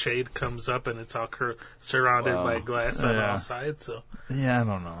little shade comes up, and it's all surrounded Wow. by glass on Yeah. all sides. So Yeah, I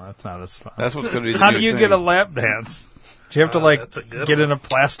don't know. That's not as fun. That's what's going to be the How new do you thing. get a lap dance? Do you have to that's a good get one. in a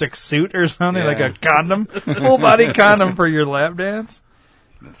plastic suit or something, Yeah. like a condom, full body condom for your lap dance?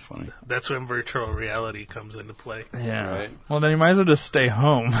 That's funny. that's when virtual reality comes into play. Yeah. Right. Well, then you might as well just stay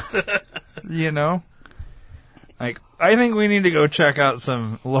home. You know? Like, I think we need to go check out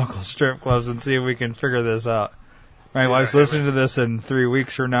some local strip clubs and see if we can figure this out. My wife's listening to this in 3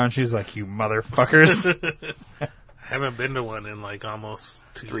 weeks from now, and she's like, "You motherfuckers." I haven't been to one in like almost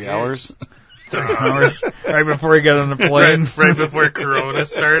 3 years. hours? 3 hours right before we get on the plane. Right before Corona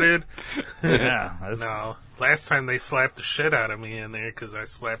started. Yeah. That's, No, last time they slapped the shit out of me in there because I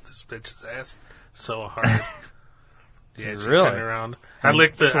slapped this bitch's ass so hard. Yeah, she Really? turned around. I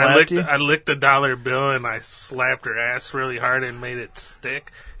licked slapped you? I licked a dollar bill and I slapped her ass really hard and made it stick.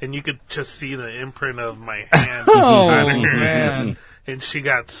 And you could just see the imprint of my hand Oh, on her man. ass. And she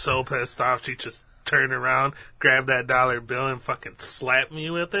got so pissed off, she just turned around, grabbed that dollar bill, and fucking slapped me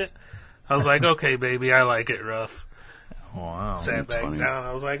with it. I was like, okay, baby, I like it rough. Wow. Sat back funny. down.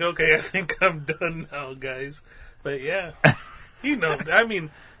 I was like, okay, I think I'm done now, guys. But yeah, you know, I mean,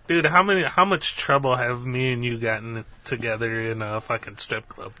 dude, how much trouble have me and you gotten together in a fucking strip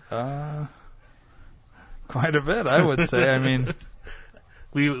club? Quite a bit, I would say. I mean,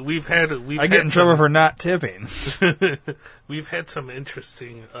 We've I had get in trouble for not tipping. we've had some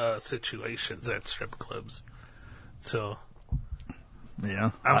interesting situations at strip clubs. So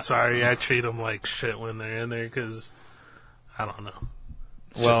Yeah. I'm sorry, I treat them like shit when they're in there because I don't know.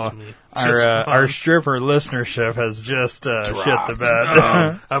 It's Well, just me. It's just our fun. stripper listenership has just shit the Dropped.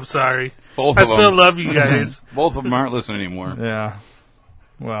 bed. I'm sorry. Both I of still them. love you guys. Both of them aren't listening anymore. Yeah.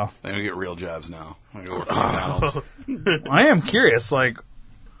 Well, They don't get real jobs now. I go work at McDonald's. I am curious, like,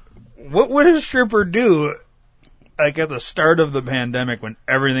 what would a stripper do, like, at the start of the pandemic when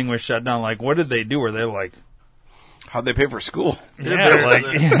everything was shut down? Like, what did they do? Were they like, How'd they pay for school?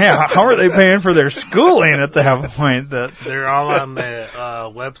 how are they paying for their schooling at that point? That They're all on that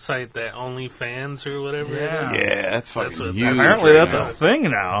website, that OnlyFans or whatever Yeah. it is. Yeah, that's fucking That's what- huge. apparently right that's now. a thing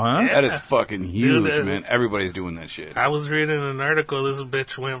now, huh? That is fucking huge, Dude, man. Everybody's doing that shit. I was reading an article. This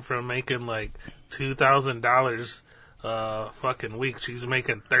bitch went from making like $2,000 fucking week. She's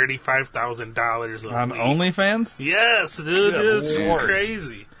making $35,000 a On week. OnlyFans? Yes, dude, Good it's Lord.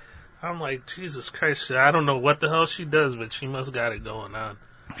 crazy. I'm like, Jesus Christ, I don't know what the hell she does, but she must got it going on.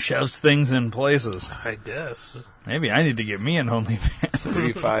 shoves things in places. I guess. Maybe I need to get me an OnlyFans.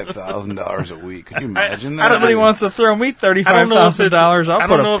 $35,000 a week. Could you imagine that? Somebody wants to throw me I don't know if it's, $35,000. I'll I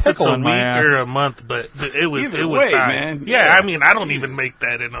put don't know a if it's pickle a in my week ass. or a month, but it was Either it was way, high. man. Yeah, Yeah. I mean, I don't even make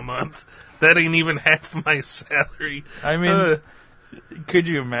that in a month. That ain't even half my salary. I mean, could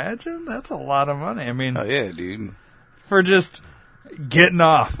you imagine? That's a lot of money. I mean, Oh, yeah, dude. for just getting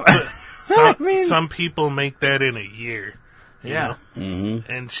off. Some people make that in a year. you Yeah. know?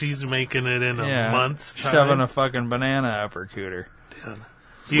 Mm-hmm. And she's making it in a month's time. Shoving a fucking banana up her cooter.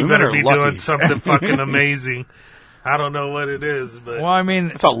 You Women better are be lucky. doing something fucking amazing. I don't know what it is, but Well, I mean,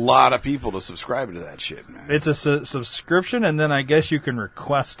 That's a lot of people to subscribe to that shit, man. it's a subscription, and then I guess you can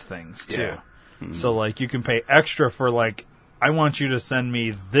request things, too. Yeah. Mm-hmm. So, like, you can pay extra for, like, I want you to send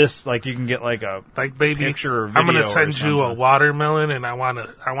me this. Like, you can get, like, a like, baby, picture or I'm video gonna send or you a something. watermelon, and I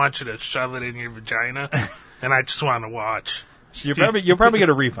want you to shove it in your vagina, and I just want to watch. You'll probably get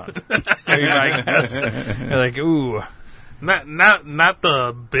a refund. I guess. You're like, ooh. Not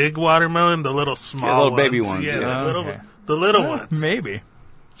the big watermelon, the little small little baby ones, Yeah, yeah. the little ones. Maybe.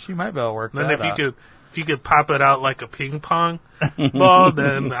 She might be able to work Then that if out. you could pop it out like a ping pong ball,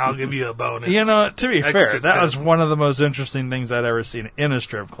 then I'll give you a bonus. You know, to be Extra fair, that 10. was one of the most interesting things I'd ever seen in a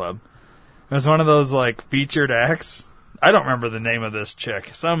strip club. It was one of those, like, featured acts. I don't remember the name of this chick.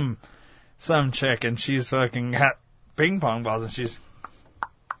 Some chick, and she's fucking got ping pong balls, and she's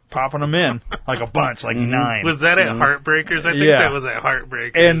popping them in like a bunch, like 9. Was that at Heartbreakers? I think Yeah. that was at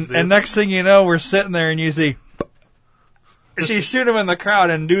Heartbreakers. And next thing you know, we're sitting there, and you see she shoot him in the crowd,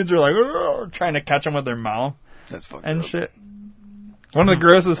 and dudes are like, "Ugh," trying to catch him with their mouth That's fucked and up. shit. One of the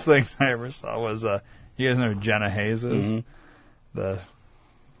grossest things I ever saw was, you guys know who Jenna Hayes is? The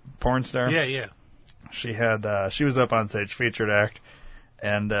porn star? yeah. She had, she was up on stage, featured act,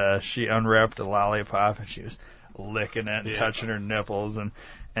 and she unwrapped a lollipop, and she was licking it and touching her nipples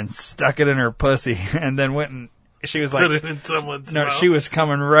and stuck it in her pussy, and then went and she was like, Put it in someone's no, mouth. she was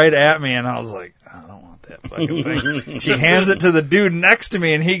coming right at me, and I was like, I don't want that fucking thing. She hands it to the dude next to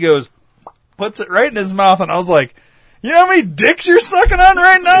me, and he goes, puts it right in his mouth, and I was like, you know how many dicks you're sucking on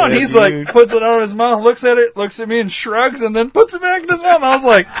right now? And Yeah, he's dude. like, puts it out of his mouth, looks at it, looks at me, and shrugs, and then puts it back in his mouth. And I was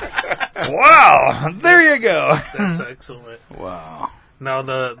like, wow, there you go. That's excellent. Wow. No,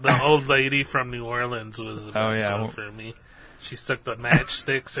 the old lady from New Orleans was the best yeah. one for me. She stuck the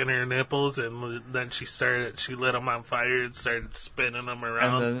matchsticks in her nipples, and then she lit them on fire and started spinning them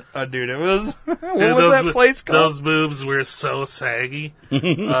around. And then, dude, it was, what Dude, was that place called? Those boobs were so saggy.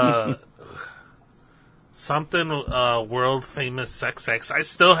 Something world famous sex acts. I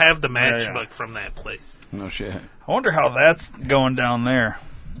still have the matchbook from that place. No shit. I wonder how that's going down there.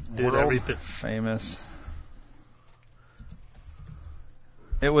 Did World everything. famous.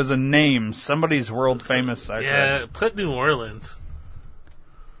 It was a name. Somebody's world famous sex Yeah, act. put New Orleans.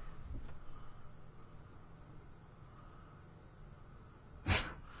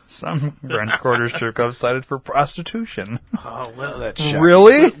 Some French Quarter strip club cited for prostitution. Oh well, That's shocking.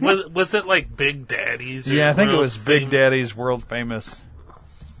 Really? was it like Big Daddy's? Or Yeah, I think it World was Big Fam- Daddy's world famous.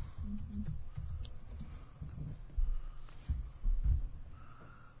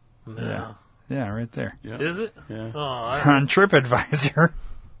 No. Yeah, right there. Yeah. Is it? Yeah. Oh, On TripAdvisor.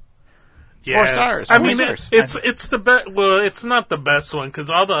 yeah. 4 stars. I 4 mean, stars. it's the best. Well, it's not the best one because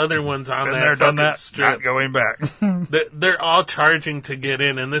all the other ones on Been that there, done fucking that. strip, Not going back. they're all charging to get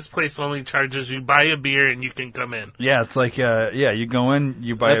in, and this place only charges you buy a beer and you can come in. Yeah, it's like, you go in,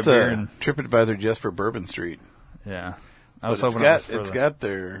 you buy That's a beer, a and TripAdvisor just for Bourbon Street. yeah. I But was it's hoping it was got, it's further. got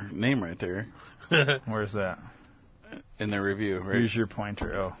their name right there Where's that? in their review. Right? Here's your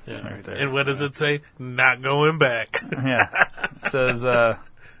pointer. Oh, Yeah. right there. And what does it say? Not going back. Yeah. It says,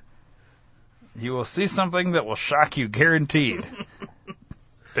 you will see something that will shock you, guaranteed.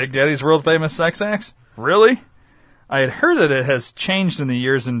 Big Daddy's world famous sex acts? Really? I had heard that it has changed in the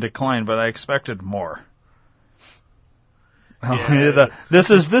years in decline, but I expected more. Yeah.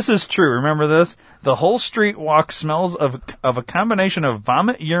 This is true. Remember this? The whole street walk smells of a combination of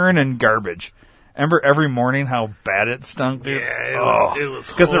vomit, urine, and garbage. Remember every morning how bad it stunk, dude? Yeah, it was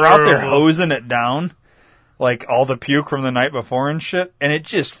because they're out there horrible. hosing it down, like all the puke from the night before and shit, and it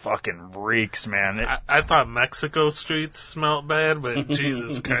just fucking reeks, man. I thought Mexico streets smelled bad, but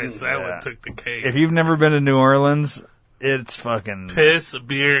Jesus Christ, that Yeah. one took the cake. If you've never been to New Orleans, it's fucking Piss,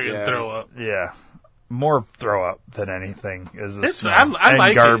 beer, Yeah. and throw up. yeah, more throw up than anything is the It's smell. I and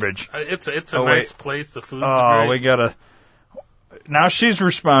like garbage. It's a Oh, nice wait. place. The food's Oh, great. we gotta. Now she's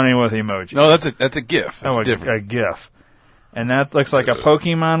responding with emoji. No, that's a GIF. That's Oh, a different. GIF. And that looks like a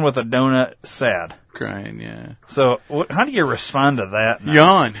Pokemon with a donut sad. Crying, yeah. So, how do you respond to that now?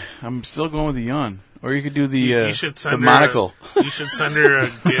 Yawn. I'm still going with the yawn. Or you could do the You should the send her monocle. You should send her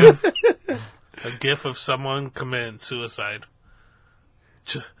a gif of someone committing suicide.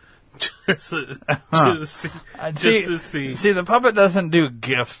 Just to see. See, the puppet doesn't do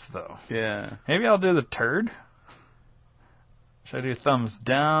gifts, though. Yeah. Maybe I'll do the turd. Should I do thumbs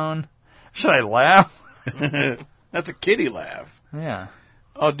down? Should I laugh? That's a kitty laugh. Yeah.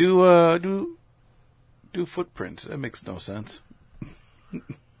 Oh, do footprints. That makes no sense.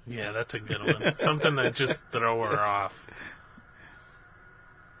 Yeah, that's a good one. Something that just throw her off.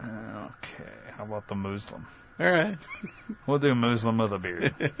 Okay. How about the Muslim? All right. We'll do Muslim with a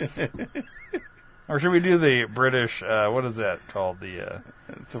beard. Or should we do the British, what is that called?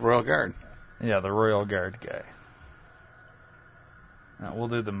 It's a Royal Guard. Yeah, the Royal Guard guy. No, we'll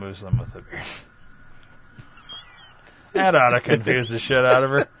do the Muslim with a beard. That ought to confuse the shit out of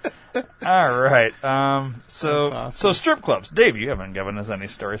her. All right. So That's awesome. so strip clubs. Dave, you haven't given us any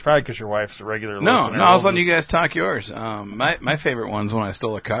stories. Probably because your wife's a regular No, listener. I was letting you guys talk yours. My favorite one's when I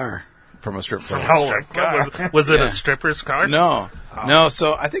stole a car from a strip club. Was it Yeah. a stripper's car? No.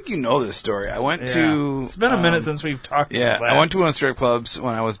 So I think you know this story. I went to. It's been a minute since we've talked Yeah, about that. I went to one of the strip clubs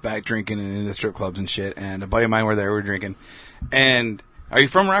when I was back drinking and into strip clubs and shit. And a buddy of mine were there. We were drinking. And are you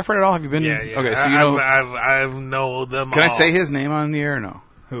from Rockford at all? Have you been? Yeah. Okay, so you know. I know them. Can all. I say his name on the air or no?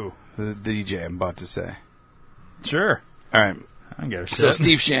 Who? The DJ I'm about to say. Sure. All right. I don't give a shit. So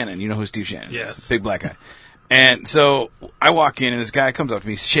Steve Shannon, you know who Steve Shannon is? Yes. Big black guy. And so I walk in and this guy comes up to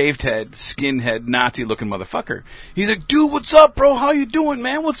me, shaved head, skinhead, Nazi looking motherfucker. He's like, dude, what's up, bro? How you doing,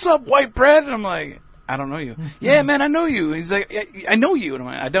 man? What's up, white bread? And I'm like, I don't know you. Yeah, man, I know you. He's like, yeah, I know you. And I'm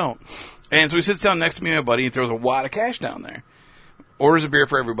like, I don't. And so he sits down next to me and my buddy and throws a wad of cash down there. Orders a beer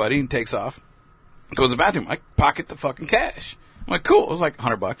for everybody and takes off. Goes to the bathroom. I pocket the fucking cash. I'm like, cool. It was like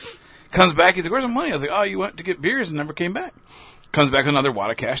 $100. Comes back. He's like, where's the money? I was like, oh, you went to get beers and never came back. Comes back with another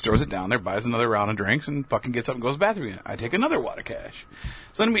wad of cash, throws it down there, buys another round of drinks, and fucking gets up and goes to the bathroom again. I take another wad of cash.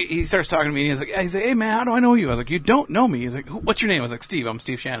 So then he starts talking to me, and he's like, hey, man, how do I know you? I was like, you don't know me. He's like, what's your name? I was like, Steve. I'm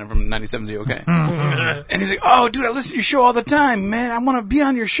Steve Shannon from 97Z OK. And he's like, oh, dude, I listen to your show all the time, man. I want to be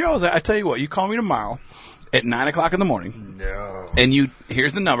on your show. I was like, I tell you what, you call me tomorrow at 9 o'clock in the morning. No. And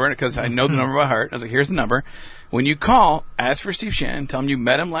here's the number, because I know the number by heart. I was like, here's the number. When you call, ask for Steve Shannon, tell him you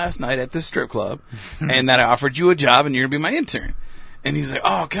met him last night at this strip club, and that I offered you a job and you're going to be my intern. And he's like,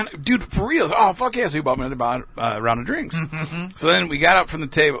 oh, dude, for real? Oh, fuck yeah. So he bought me another round of drinks. So then we got up from the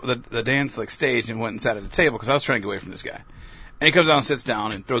table, the dance stage, and went and sat at the table, because I was trying to get away from this guy. And he comes down, sits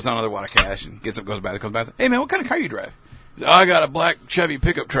down, and throws down another wad of cash, and gets up, goes back, comes back, and says, hey, man, what kind of car you drive? He's like, oh, I got a black Chevy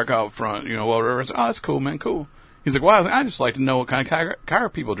pickup truck out front, whatever. I said, oh, that's cool, man, cool. He's like, well, I just like to know what kind of car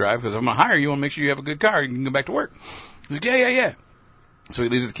people drive, because I'm going to hire you. I want to make sure you have a good car. You can go back to work. He's like, yeah. So he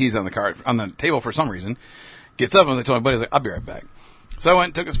leaves his keys on the table for some reason. Gets up, and I told my buddy, he's like, I'll be right back. So I went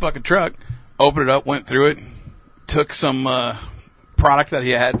and took his fucking truck, opened it up, went through it, took some product that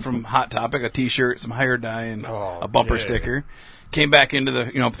he had from Hot Topic, a T-shirt, some hair dye, and a bumper sticker. Came back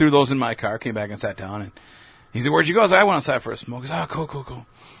into threw those in my car, came back and sat down. And he said, where'd you go? I was like, I went outside for a smoke. He said, oh, cool.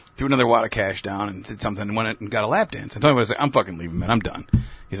 Threw another wad of cash down and did something and went and got a lap dance. And told me, I was like, I'm fucking leaving, man. I'm done.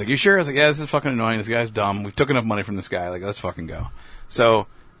 He's like, you sure? I was like, yeah, this is fucking annoying. This guy's dumb. We took enough money from this guy. Like, let's fucking go. So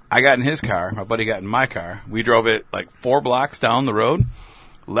I got in his car. My buddy got in my car. We drove it like 4 blocks down the road,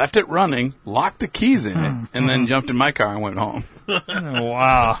 left it running, locked the keys in it, and then jumped in my car and went home.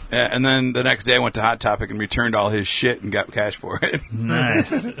 Wow. Yeah, and then the next day I went to Hot Topic and returned all his shit and got cash for it.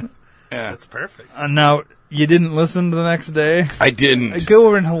 Nice. Yeah, That's perfect. Now, you didn't listen the next day? I didn't. It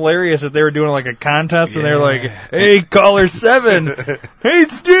would have been hilarious if they were doing like a contest and they were like, hey, caller 7. Hey,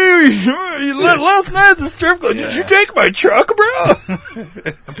 Steve, last night at the strip club, did you take my truck, bro?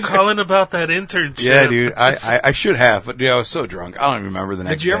 I'm calling about that internship. Yeah, dude. I should have, but dude, I was so drunk. I don't even remember the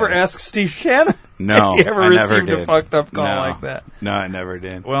next Did you ever day. ask Steve Shannon? No, Have you ever I never received did. a fucked up call No. like that? No, I never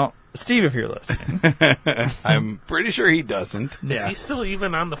did. Well, Steve, if you're listening. I'm pretty sure he doesn't. Is he still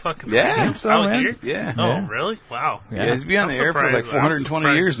even on the fucking Yeah. radio I think so, out man. here? Yeah. Oh, Yeah. really? Wow. Yeah, he's been on I'm the air for like surprised. 420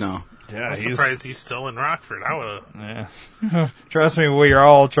 I'm years surprised. now. Yeah, I'm surprised he's still in Rockford. I would have. Yeah. Trust me, we are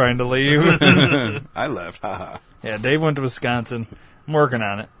all trying to leave. I left. Haha. Yeah, Dave went to Wisconsin. I'm working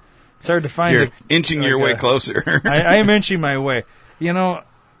on it. It's hard to find You're it. inching your way closer. I am inching my way.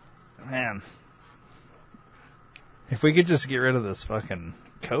 Man, if we could just get rid of this fucking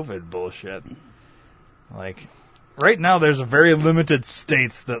COVID bullshit. Like, right now there's a very limited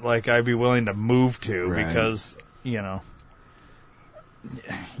states that, like, I'd be willing to move to Right. because, you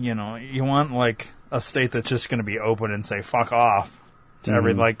want, like, a state that's just going to be open and say, fuck off to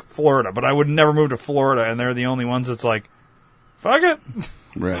every, like, Florida. But I would never move to Florida, and they're the only ones that's like, fuck it.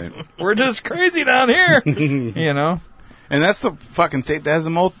 Right. We're just crazy down here, And that's the fucking state that has the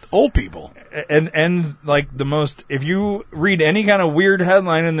most old people. And like the most, if you read any kind of weird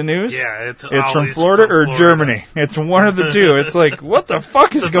headline in the news, Yeah, it's from always Florida from or Florida. Germany. It's one of the two. It's like, what the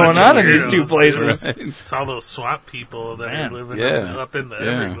fuck is It's a going bunch of on in these two weirdos, places? Right. It's all those swamp people that Man. are living Yeah. up in the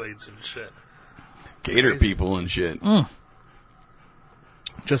Yeah. Everglades and shit. Gator people and shit.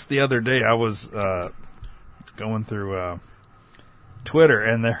 Just the other day, I was going through Twitter,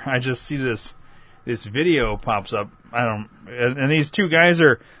 and there I just see this video pops up. And these two guys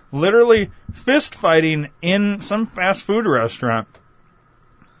are literally fist fighting in some fast food restaurant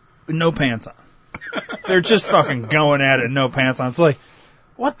with no pants on. They're just fucking going at it, no pants on. It's like,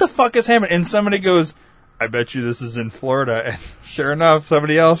 what the fuck is happening? And somebody goes, "I bet you this is in Florida." And sure enough,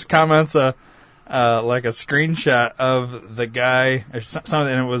 somebody else comments like a screenshot of the guy or something,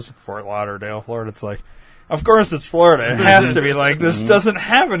 and it was Fort Lauderdale, Florida. It's like, of course it's Florida. It has to be like this. Doesn't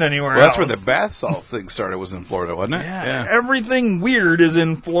happen anywhere Well, that's else. where the bath salt thing started, was in Florida, wasn't it? Yeah, everything weird is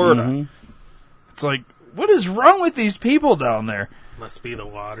in Florida. It's like, what is wrong with these people down there? Must be the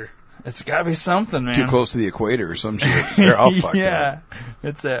water. It's got to be something, man. Too close to the equator or some shit. They're all fucked Yeah, up.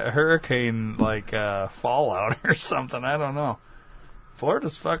 it's a hurricane fallout or something. I don't know.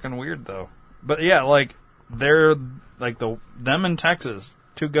 Florida's fucking weird though. But yeah, like they're like them in Texas,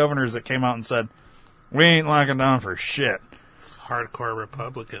 two governors that came out and said, "We ain't locking down for shit. It's hardcore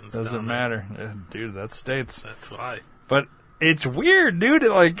Republicans. Doesn't down there. matter, dude. That's states." That's why. But it's weird, dude.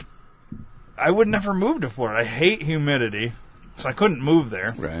 Like, I would never move to Florida. I hate humidity, so I couldn't move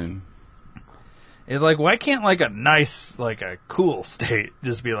there. Right. It's like, why can't like a nice, like a cool state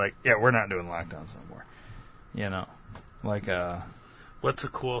just be like, yeah, we're not doing lockdowns no more? You know, like What's a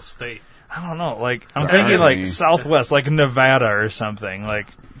cool state? I don't know. Like I'm Right. thinking like Southwest, like Nevada or something. Like,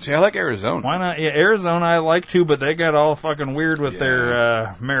 See, I like Arizona. why not? Yeah, Arizona I like too, but they got all fucking weird with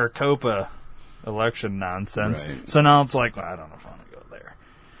their Maricopa election nonsense. Right. So now it's like, well, I don't know if I want to go there.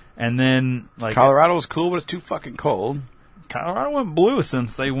 And then like Colorado was cool, but it's too fucking cold. Colorado went blue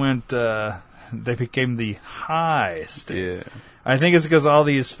since they went. They became the high state. Yeah. I think it's because all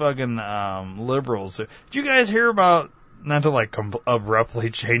these fucking liberals. Did you guys hear about? Not to like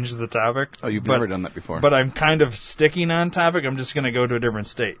abruptly change the topic. Oh, you've but- never done that before. But I'm kind of sticking on topic. I'm just going to go to a different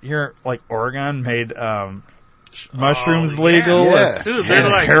state. Here, like Oregon made mushrooms yeah. legal. Yeah. and- Dude, they're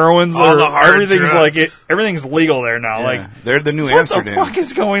and like heroin's all the hard everything's drugs. like it. Everything's legal there now. Yeah. Like, they're the new what Amsterdam. the fuck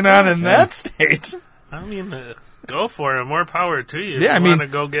is going on in that state? I mean, go for it. More power to you. Yeah, I If you mean, want to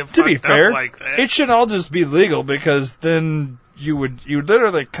go get to be fucked fair, up like that. it should all just be legal because then you would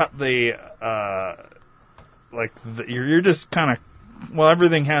literally cut the you're just kind of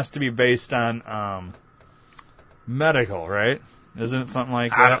everything has to be based on medical, right? Isn't it something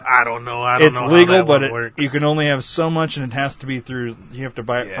like that? I don't know. I don't It's know legal, how that but one works. you can only have so much, and it has to be through. You have to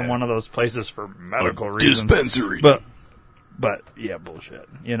buy it Yeah. from one of those places for medical reasons. Dispensary. But yeah, bullshit.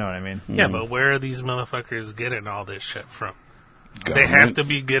 You know what I mean? Yeah, but where are these motherfuckers getting all this shit from? They Government. have to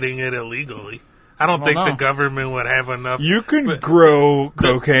be getting it illegally. I don't think know. the government would have enough. You can But- grow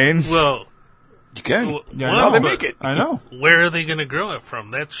cocaine. Well, You can. Well, That's how they but- make it. I know. where are they going to grow it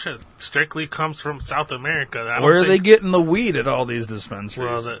from? That shit strictly comes from South America. I don't Where are they think- getting the weed at all these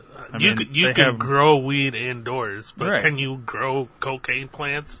dispensaries? Well, I you mean, could, you they can have grow weed indoors, but Right. can you grow cocaine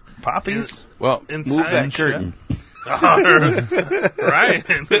plants? poppies. Well, Inside move that and curtain. Right?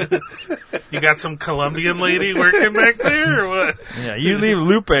 You got some Colombian lady working back there, or what? Yeah, you leave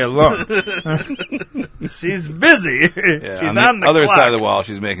Lupe alone. She's busy. Yeah, She's on the other clock. side of the wall,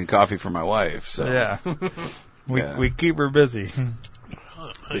 she's making coffee for my wife. So Yeah. Yeah. We keep her busy.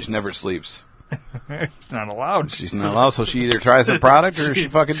 she never sleeps. She's not allowed. She's not allowed, so she either tries the product or she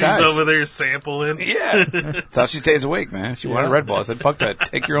fucking She's dies. over there sampling. Yeah, that's how she stays awake, man. She wanted Yeah. Red Bull. I said, "Fuck that.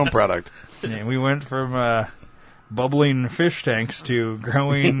 Take your own product." Yeah, we went from bubbling fish tanks to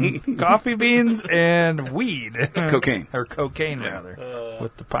growing coffee beans and weed. Cocaine. Or cocaine, rather,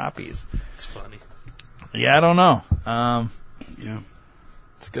 with the poppies. It's funny. Yeah, I don't know. Yeah,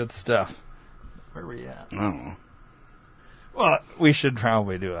 It's good stuff. Where are we at? I don't know. Well, we should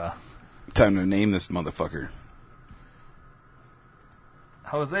probably do a... Time to name this motherfucker.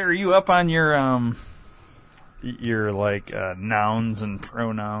 Jose, are you up on your like nouns and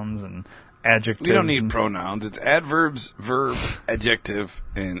pronouns and adjectives? We don't need and- pronouns. It's adverbs, verb, adjective,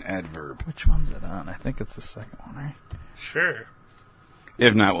 and adverb. Which one's it on? I think it's the second one, right? Sure.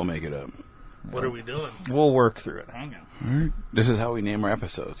 If not, we'll make it up. What are we doing? We'll work through it. Hang on. All right. This is how we name our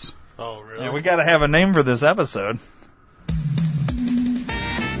episodes. Oh, really? Yeah, we got to have a name for this episode.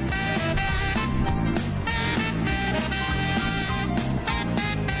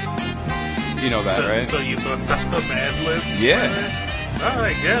 You know that, right? So you bust out the Mad Libs? Yeah. Oh,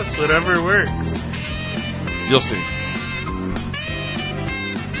 I guess. Whatever works. You'll see.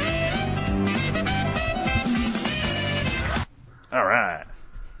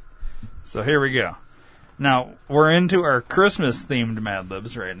 So here we go. Now, we're into our Christmas-themed Mad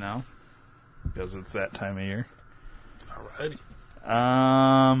Libs right now. Because it's that time of year. Alrighty.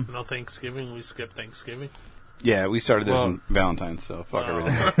 No Thanksgiving. We skip Thanksgiving. Yeah, we started this Well- on Valentine's, so fuck Oh.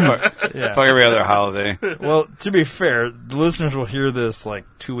 everything. fuck, Yeah. fuck every other holiday. Well, to be fair, the listeners will hear this like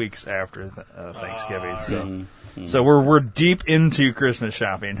 2 weeks after Thanksgiving. So we're deep into Christmas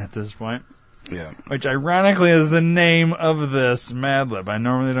shopping at this point. Yeah. Which ironically is the name of this Mad Lib. I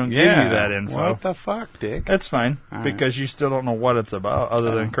normally don't give you that info. What the fuck, Dick? That's fine, All because you still don't know what it's about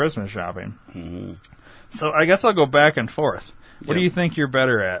other than Christmas shopping. Mm-hmm. So I guess I'll go back and forth. What do Yeah. you think you're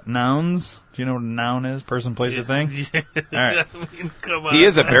better at? Nouns? Do you know what a noun is? Person, place, or thing? Yeah. All right. I mean, come on. He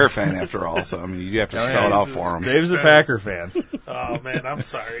is a Bear fan after all, so I mean, you have to spell it out for him. Dave's a Packer fan. Oh, man, I'm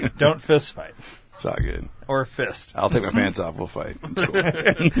sorry. Don't fist fight. It's all good. Or fist. I'll take my pants off. We'll fight. It's cool.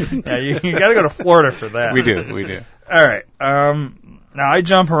 Yeah, you got to go to Florida for that. We do. All right. Now I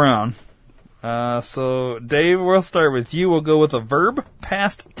jump around. So Dave, we'll start with you. We'll go with a verb,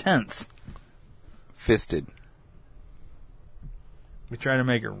 past tense. Fisted. We try to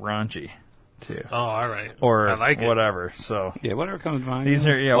make it raunchy, too. Oh, all right. Or I like it. whatever. So Yeah, whatever comes to mind. these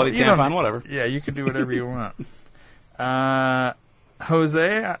are Bloody you don't- tampon, whatever. Yeah, you can do whatever you want.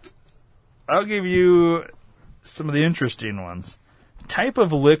 Jose, I'll give you some of the interesting ones. Type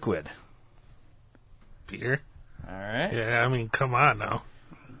of liquid. Beer. All right. Yeah, I mean, come on now.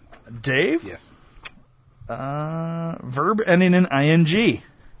 Dave. Yeah. Verb ending in ing.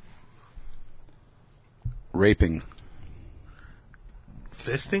 Raping.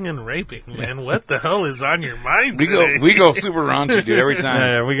 Fisting and raping, man. What the hell is on your mind We today? go super raunchy, dude, every time.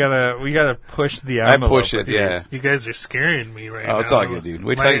 Yeah, we gotta push the I envelope. push it, with yeah. You guys are scaring me right now. Oh, it's all good, dude.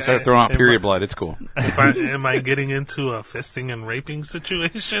 Wait till you start throwing out period blood. It's cool. Am I getting into a fisting and raping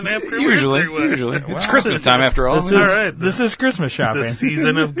situation afterwards? Usually. or what? It's Christmas time after all. This is, All right. this is Christmas shopping. The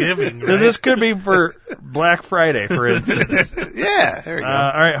season of giving, right? This could be for Black Friday, for instance. Yeah, there you go.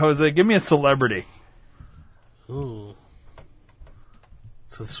 All right, Jose, give me a celebrity. Ooh.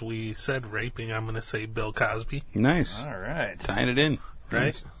 Since we said raping, I'm going to say Bill Cosby, Nice. All right, Tying it in. right?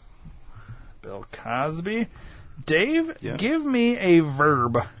 Nice. Bill Cosby. Dave, Yeah. give me a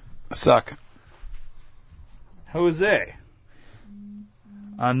verb. Suck. Jose.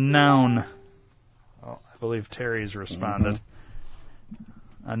 A noun. Oh, I believe Terry's responded.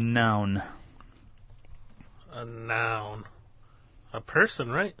 A noun. A noun. A person,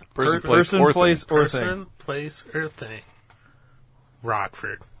 right? Person, Person, or place, thing. or Person, thing. place, or thing.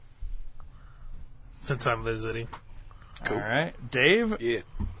 Rockford. Since I'm visiting. Cool. All right, Dave. Yeah.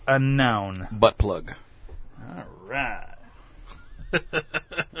 A noun. Butt plug. All right.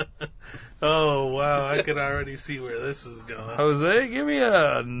 Oh, wow. I can already see where this is going. Jose, give me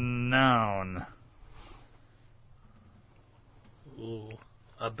a noun. Ooh.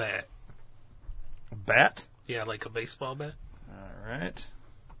 A bat. Bat. Yeah, like a baseball bat. All right.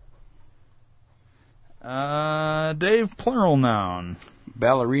 Dave, plural noun.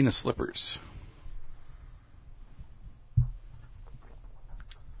 Ballerina slippers.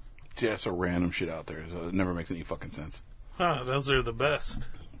 See, that's so random shit out there, so it never makes any fucking sense. Huh, those are the best.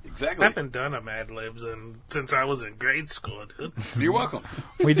 I Exactly. haven't done a Mad Libs since I was in grade school, dude. You're welcome.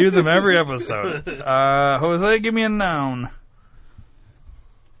 We do them every episode. Jose, give me a noun.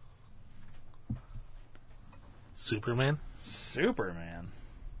 Superman? Superman.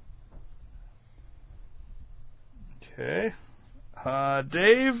 Okay.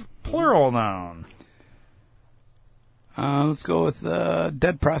 Dave, plural noun. Let's go with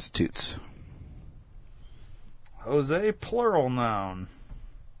dead prostitutes. Jose, plural noun.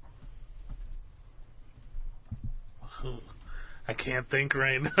 I can't think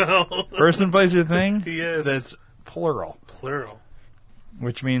right now. Person, place, or thing? Yes. That's plural, Plural.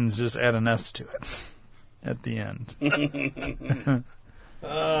 which means just add an S to it at the end.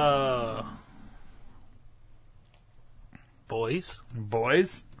 Boys?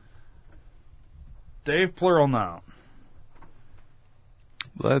 Boys. Dave, plural noun.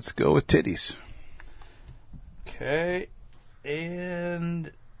 Let's go with titties. Okay.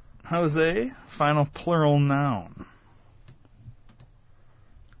 And Jose, final plural noun.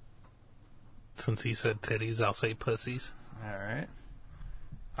 Since he said titties, I'll say pussies. All right.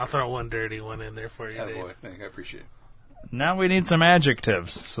 I'll throw one dirty one in there for you, Dave. I appreciate it. Now we need some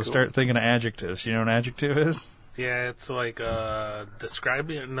adjectives. So start thinking of adjectives. You know what an adjective is? Yeah, it's like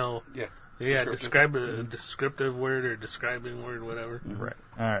describing. No. Yeah. Yeah, Descriptive. describe a descriptive word or describing word, whatever. Right.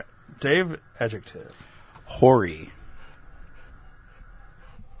 All right. Dave, adjective. Hoary.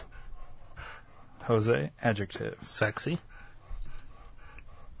 Jose, adjective. Sexy.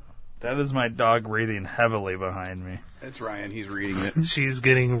 That is my dog breathing heavily behind me. That's Ryan. He's reading it. She's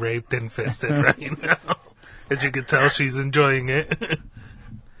getting raped and fisted right now. As you can tell, she's enjoying it.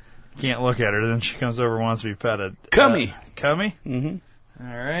 Can't look at her. Then she comes over and wants to be petted. Cummy. Cummy? Mm-hmm.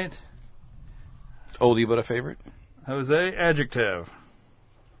 All right. Oldie but a favorite. Jose, adjective.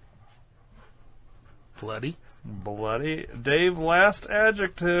 Bloody. Bloody. Dave, last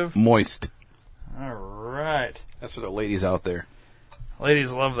adjective. Moist. All right. That's for the ladies out there.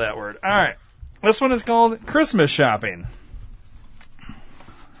 Ladies love that word. All right. This one is called Christmas shopping.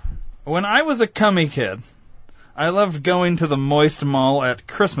 When I was a cummy kid, I loved going to the Moist Mall at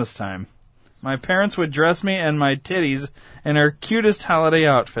Christmas time. My parents would dress me and my titties in our cutest holiday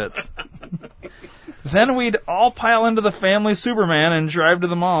outfits. Then we'd all pile into the family Superman and drive to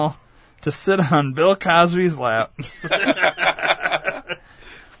the mall to sit on Bill Cosby's lap.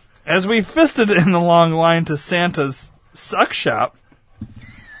 As we fisted in the long line to Santa's suck shop,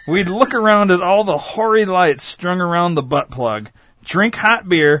 we'd look around at all the hoary lights strung around the butt plug, drink hot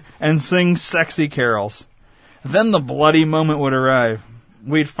beer, and sing sexy carols. Then the bloody moment would arrive.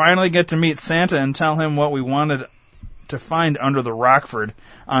 We'd finally get to meet Santa and tell him what we wanted to find under the Rockford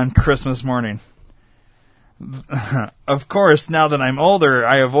on Christmas morning. Of course, now that I'm older,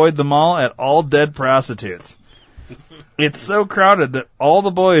 I avoid the mall at all dead prostitutes. It's so crowded that all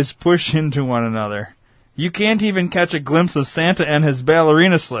the boys push into one another. You can't even catch a glimpse of Santa and his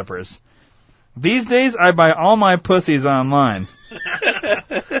ballerina slippers. These days, I buy all my pussies online.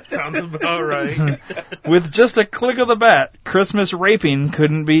 Sounds about right. With just a click of the bat, Christmas raping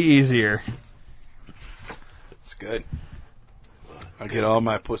couldn't be easier. It's good. I get all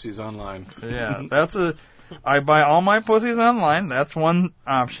my pussies online. Yeah, I buy all my pussies online. That's one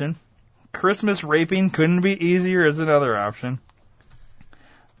option. Christmas raping couldn't be easier is another option.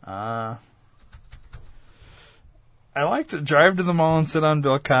 I like to drive to the mall and sit on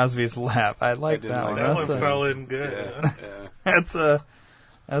Bill Cosby's lap. I like that one. That one That's fell in good. Yeah.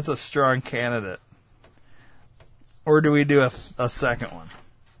 that's a strong candidate. Or do we do a second one?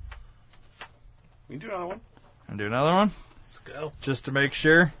 We can do another one. And do another one? Let's go. Just to make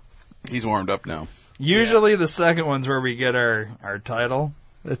sure. He's warmed up now. Usually the second one's where we get our title.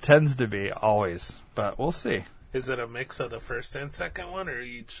 It tends to be always, but we'll see. Is it a mix of the first and second one, or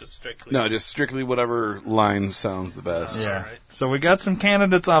each just strictly? No, just strictly whatever line sounds the best. Yeah. All right. So we got some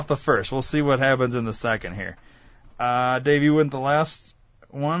candidates off the first. We'll see what happens in the second here. Dave, you went the last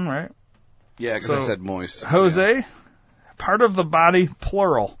one, right? Yeah, because So, I said moist. Jose, Yeah. part of the body,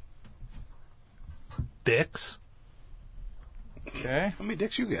 plural. Dicks. Okay. How many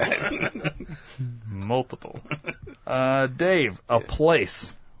dicks you got? Multiple. Dave, a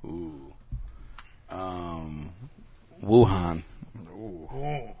place. Ooh. Wuhan.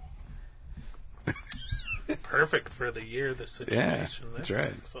 Perfect for the year, the situation. Yeah, that's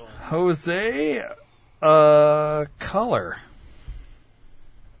right. Excellent. Jose, color.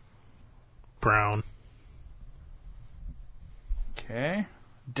 Brown. Okay.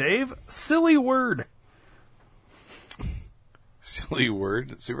 Dave, silly word. Silly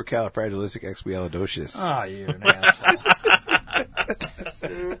word. Supercalifragilisticexpialidocious. Ah, you're an asshole.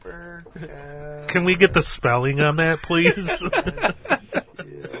 Can we get the spelling on that, please?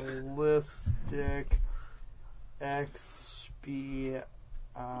 Realistic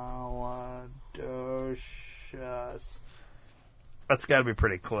expialidocious. That's got to be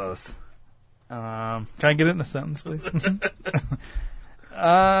pretty close. Can I get it in a sentence, please?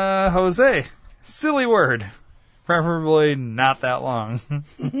 Jose, silly word. Preferably not that long.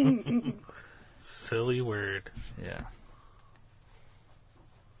 Silly word. Yeah.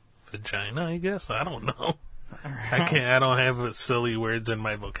 Vagina, I guess. I don't know. I don't have silly words in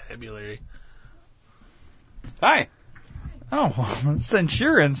my vocabulary. Hi. Oh, well, since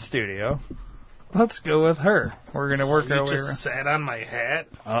you're in studio, let's go with her. We're going to work You our way just around. sat on my hat.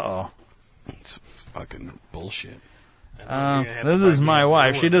 Uh-oh. It's fucking bullshit. This is my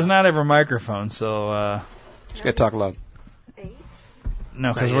wife. She does not have a microphone, so Just gotta talk loud. 8.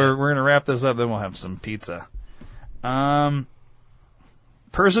 no, because Not we're yet. going to wrap this up. Then we'll have some pizza.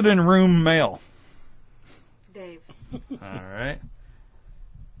 Person in room, male. Dave. All right.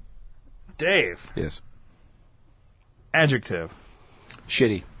 Dave, Yes. adjective.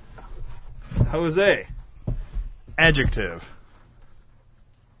 Shitty. Jose, adjective.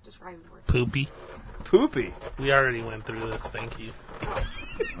 Describing word. Poopy. Poopy. We already went through this. Thank you.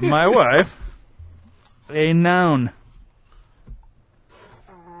 My wife, a noun.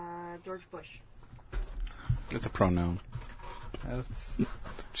 George Bush. It's a pronoun. That's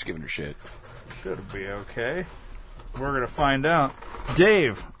Just giving her shit. should be okay. We're going to find out.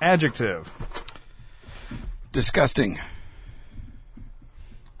 Dave, adjective. Disgusting.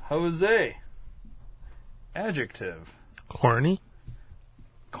 Jose. Adjective. Horny?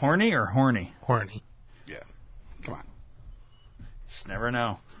 Corny or horny? Horny. Yeah. Come on. Just never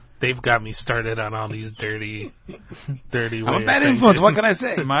know. They've got me started on all these dirty I'm ways. a bad influence. What can I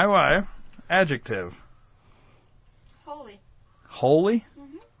say? My wife. Adjective. Holy. Holy?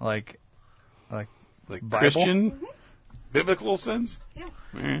 Like Like Bible? Christian, biblical sense. Yeah.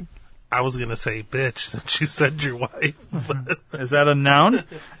 Mm. I was gonna say bitch since you said your wife, but is that a noun?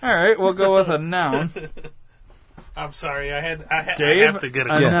 All right, we'll go with a noun. I'm sorry. I Dave, have to get a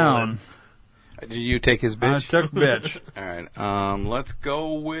a couple noun. Did you take his I bitch? took bitch. All right. Let's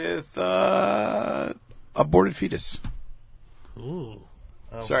go with aborted fetus. in. Ooh.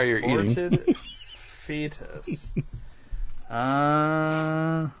 Sorry, you're eating. Aborted fetus.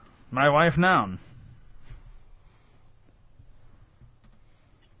 My wife, noun.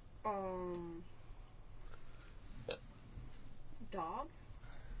 Dog.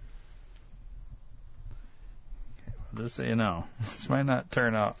 Just so you know, this might not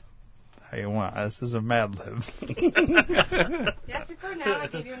turn out how you want. This is a Mad Lib. Yes, before now, I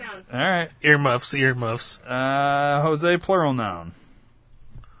gave you a noun. All right. Earmuffs. Jose, plural noun.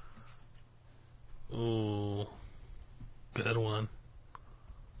 Ooh. Good one.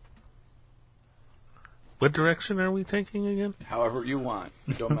 What direction are we taking again? However you want.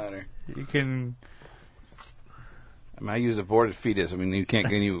 Don't matter. You can. I mean, I use aborted fetus. I mean, you can't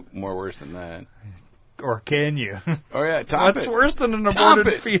get any more worse than that. Or can you? Oh, yeah. Top What's it. worse than an Top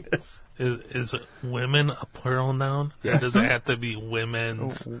aborted it. fetus? Is women a plural noun? Or does it have to be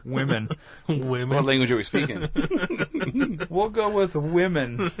women's? Women. Women. What language are we speaking? We'll go with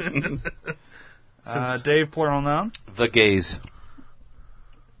women. Dave, plural noun. The gays.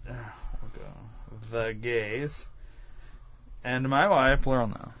 The gays. And my wife, plural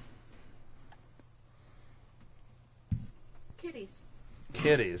noun. Kitties.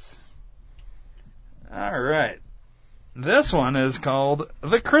 Kitties. All right. This one is called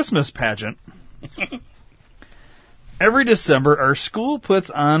the Christmas Pageant. Every December, our school puts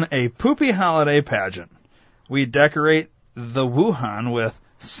on a poopy holiday pageant. We decorate the Wuhan with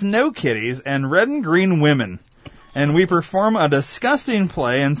snow kitties and red and green women. And we perform a disgusting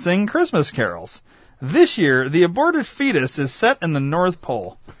play and sing Christmas carols. This year, the aborted fetus is set in the North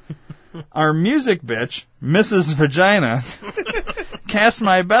Pole. Our music bitch, Mrs. Vagina, cast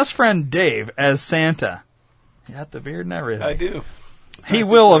my best friend Dave as Santa. You got the beard and everything. I do. He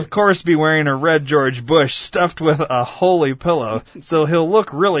will, of course, be wearing a red George Bush stuffed with a holy pillow, so he'll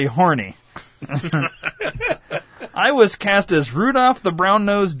look really horny. I was cast as Rudolph the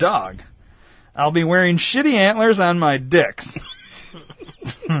Brown-Nosed Dog. I'll be wearing shitty antlers on my dicks.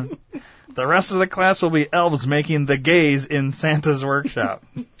 The rest of the class will be elves making the gays in Santa's workshop.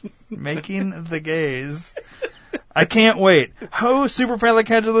 Making the gays. I can't wait. Ho,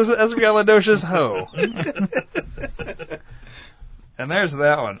 supercalifragilisticexpialidocious ho. And there's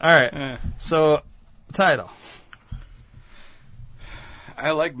that one. All right. So, title.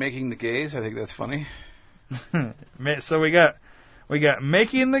 I like making the gays. I think that's funny. So we got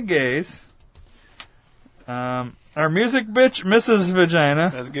making the gays. Our music bitch, Mrs.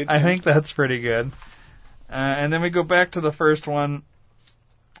 Vagina. That's good, I too. think that's pretty good. And then we go back to the first one.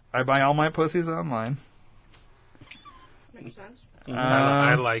 I buy all my pussies online. Makes sense.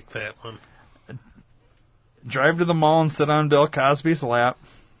 I like that one. Drive to the mall and sit on Bill Cosby's lap.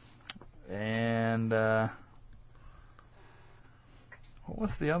 And what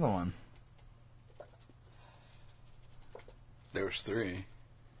was the other one? There was three.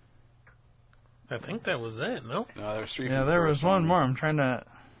 I think that was it, no? No, there was three. Yeah, from the there first was one more. I'm trying to.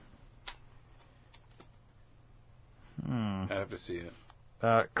 I have to see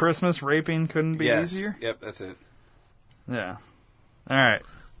it. Christmas raping couldn't be Yes. easier. Yep, that's it. Yeah. All right.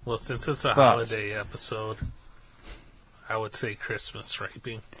 Well, since it's a Thoughts? holiday episode, I would say Christmas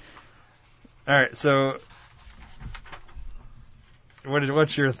raping. All right. So,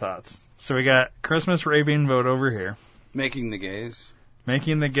 what's your thoughts? So we got Christmas raping vote over here. Making the gays.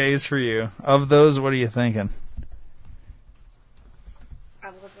 Making the gays for you. Of those, what are you thinking? I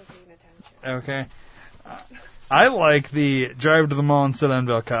wasn't paying attention. Okay. I like the drive to the mall and sit on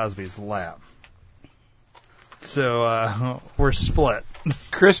Bill Cosby's lap. So we're split.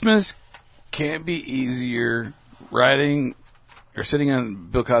 Christmas can't be easier. Riding or sitting on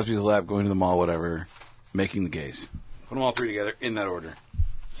Bill Cosby's lap, going to the mall, whatever. Making the gays. Put them all three together in that order.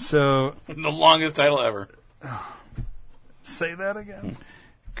 So The longest title ever. say that again.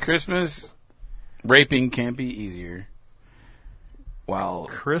 Christmas raping can't be easier. Wow,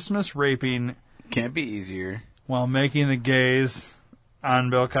 Christmas raping can't be easier. while making the gays on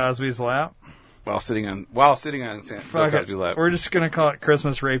Bill Cosby's lap. while sitting on Bill Fuck Cosby's it. lap. We're just going to call it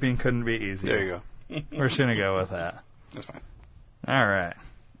Christmas raping couldn't be easy. There you go. We're just going to go with that. That's fine. All right,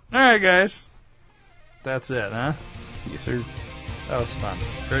 guys. That's it, huh? Yes, sir. That was fun.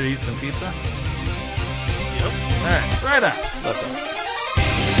 Ready to eat some pizza? Yep. All right, right on. Left on.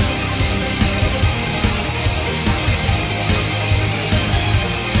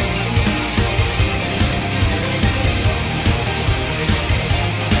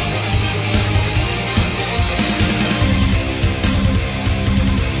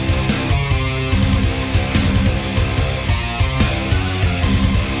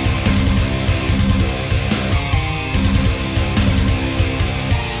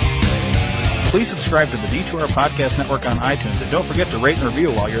 Please subscribe to the D2R Podcast Network on iTunes, and don't forget to rate and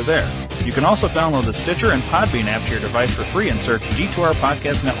review while you're there. You can also download the Stitcher and Podbean app to your device for free and search D2R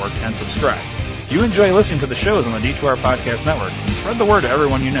Podcast Network and subscribe. If you enjoy listening to the shows on the D2R Podcast Network, spread the word to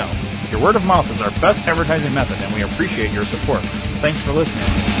everyone you know. Your word of mouth is our best advertising method, and we appreciate your support. Thanks for listening.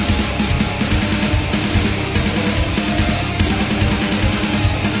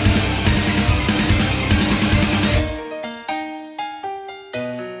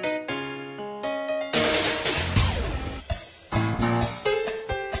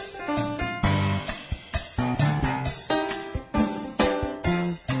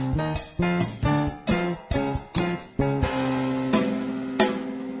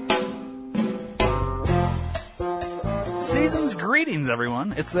 Season's greetings,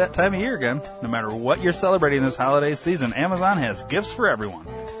 everyone. It's that time of year again. No matter what you're celebrating this holiday season, Amazon has gifts for everyone.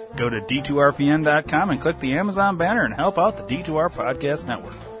 Go to D2RPN.com and click the Amazon banner and help out the D2R Podcast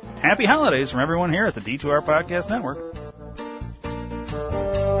Network. Happy holidays from everyone here at the D2R Podcast Network.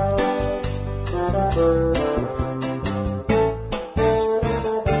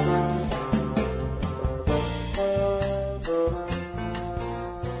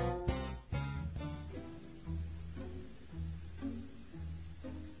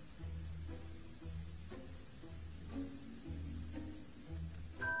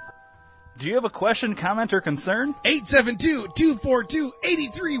 Do you have a question, comment, or concern?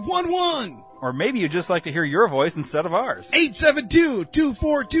 872-242-8311. Or maybe you'd just like to hear your voice instead of ours.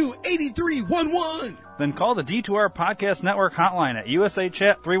 872-242-8311. Then call the D2R Podcast Network hotline at USA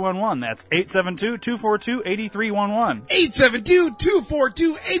Chat 311. That's 872-242-8311.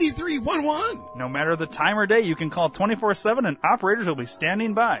 872-242-8311. No matter the time or day, you can call 24/7 and operators will be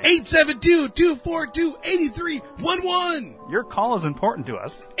standing by. 872-242-8311. Your call is important to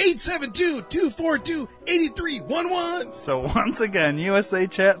us. 872-242-8311. So once again, USA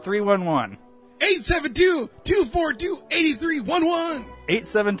Chat 311. 872-242-8311.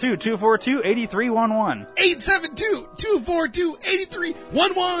 872-242-8311.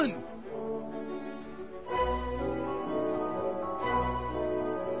 872-242-8311.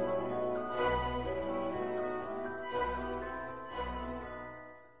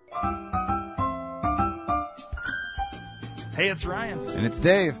 Hey, it's Ryan. And it's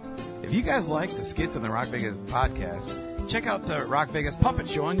Dave. If you guys like the skits on the Rock Vegas podcast, check out the Rock Vegas Puppet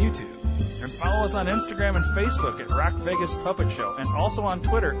Show on YouTube. And follow us on Instagram and Facebook at Rock Vegas Puppet Show, and also on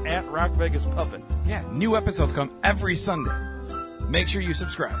Twitter at Rock Vegas Puppet. Yeah, new episodes come every Sunday. Make sure you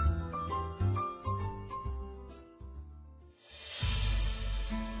subscribe.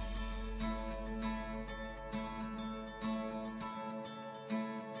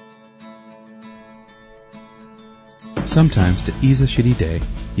 Sometimes to ease a shitty day,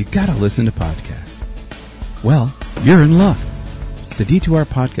 you gotta listen to podcasts. Well, you're in luck. The D2R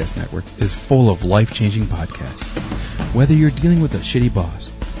Podcast Network is full of life-changing podcasts. Whether you're dealing with a shitty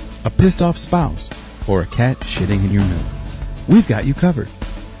boss, a pissed-off spouse, or a cat shitting in your milk, we've got you covered.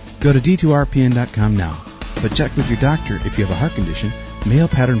 Go to D2RPN.com now, but check with your doctor if you have a heart condition, male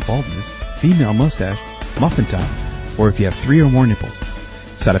pattern baldness, female mustache, muffin top, or if you have 3 or more nipples.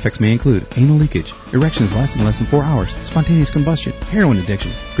 Side effects may include anal leakage, erections lasting less than 4 hours, spontaneous combustion, heroin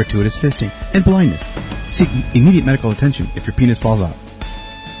addiction, gratuitous fisting, and blindness. Seek immediate medical attention if your penis falls out.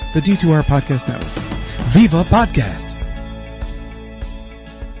 The D2R Podcast Network. Viva Podcast!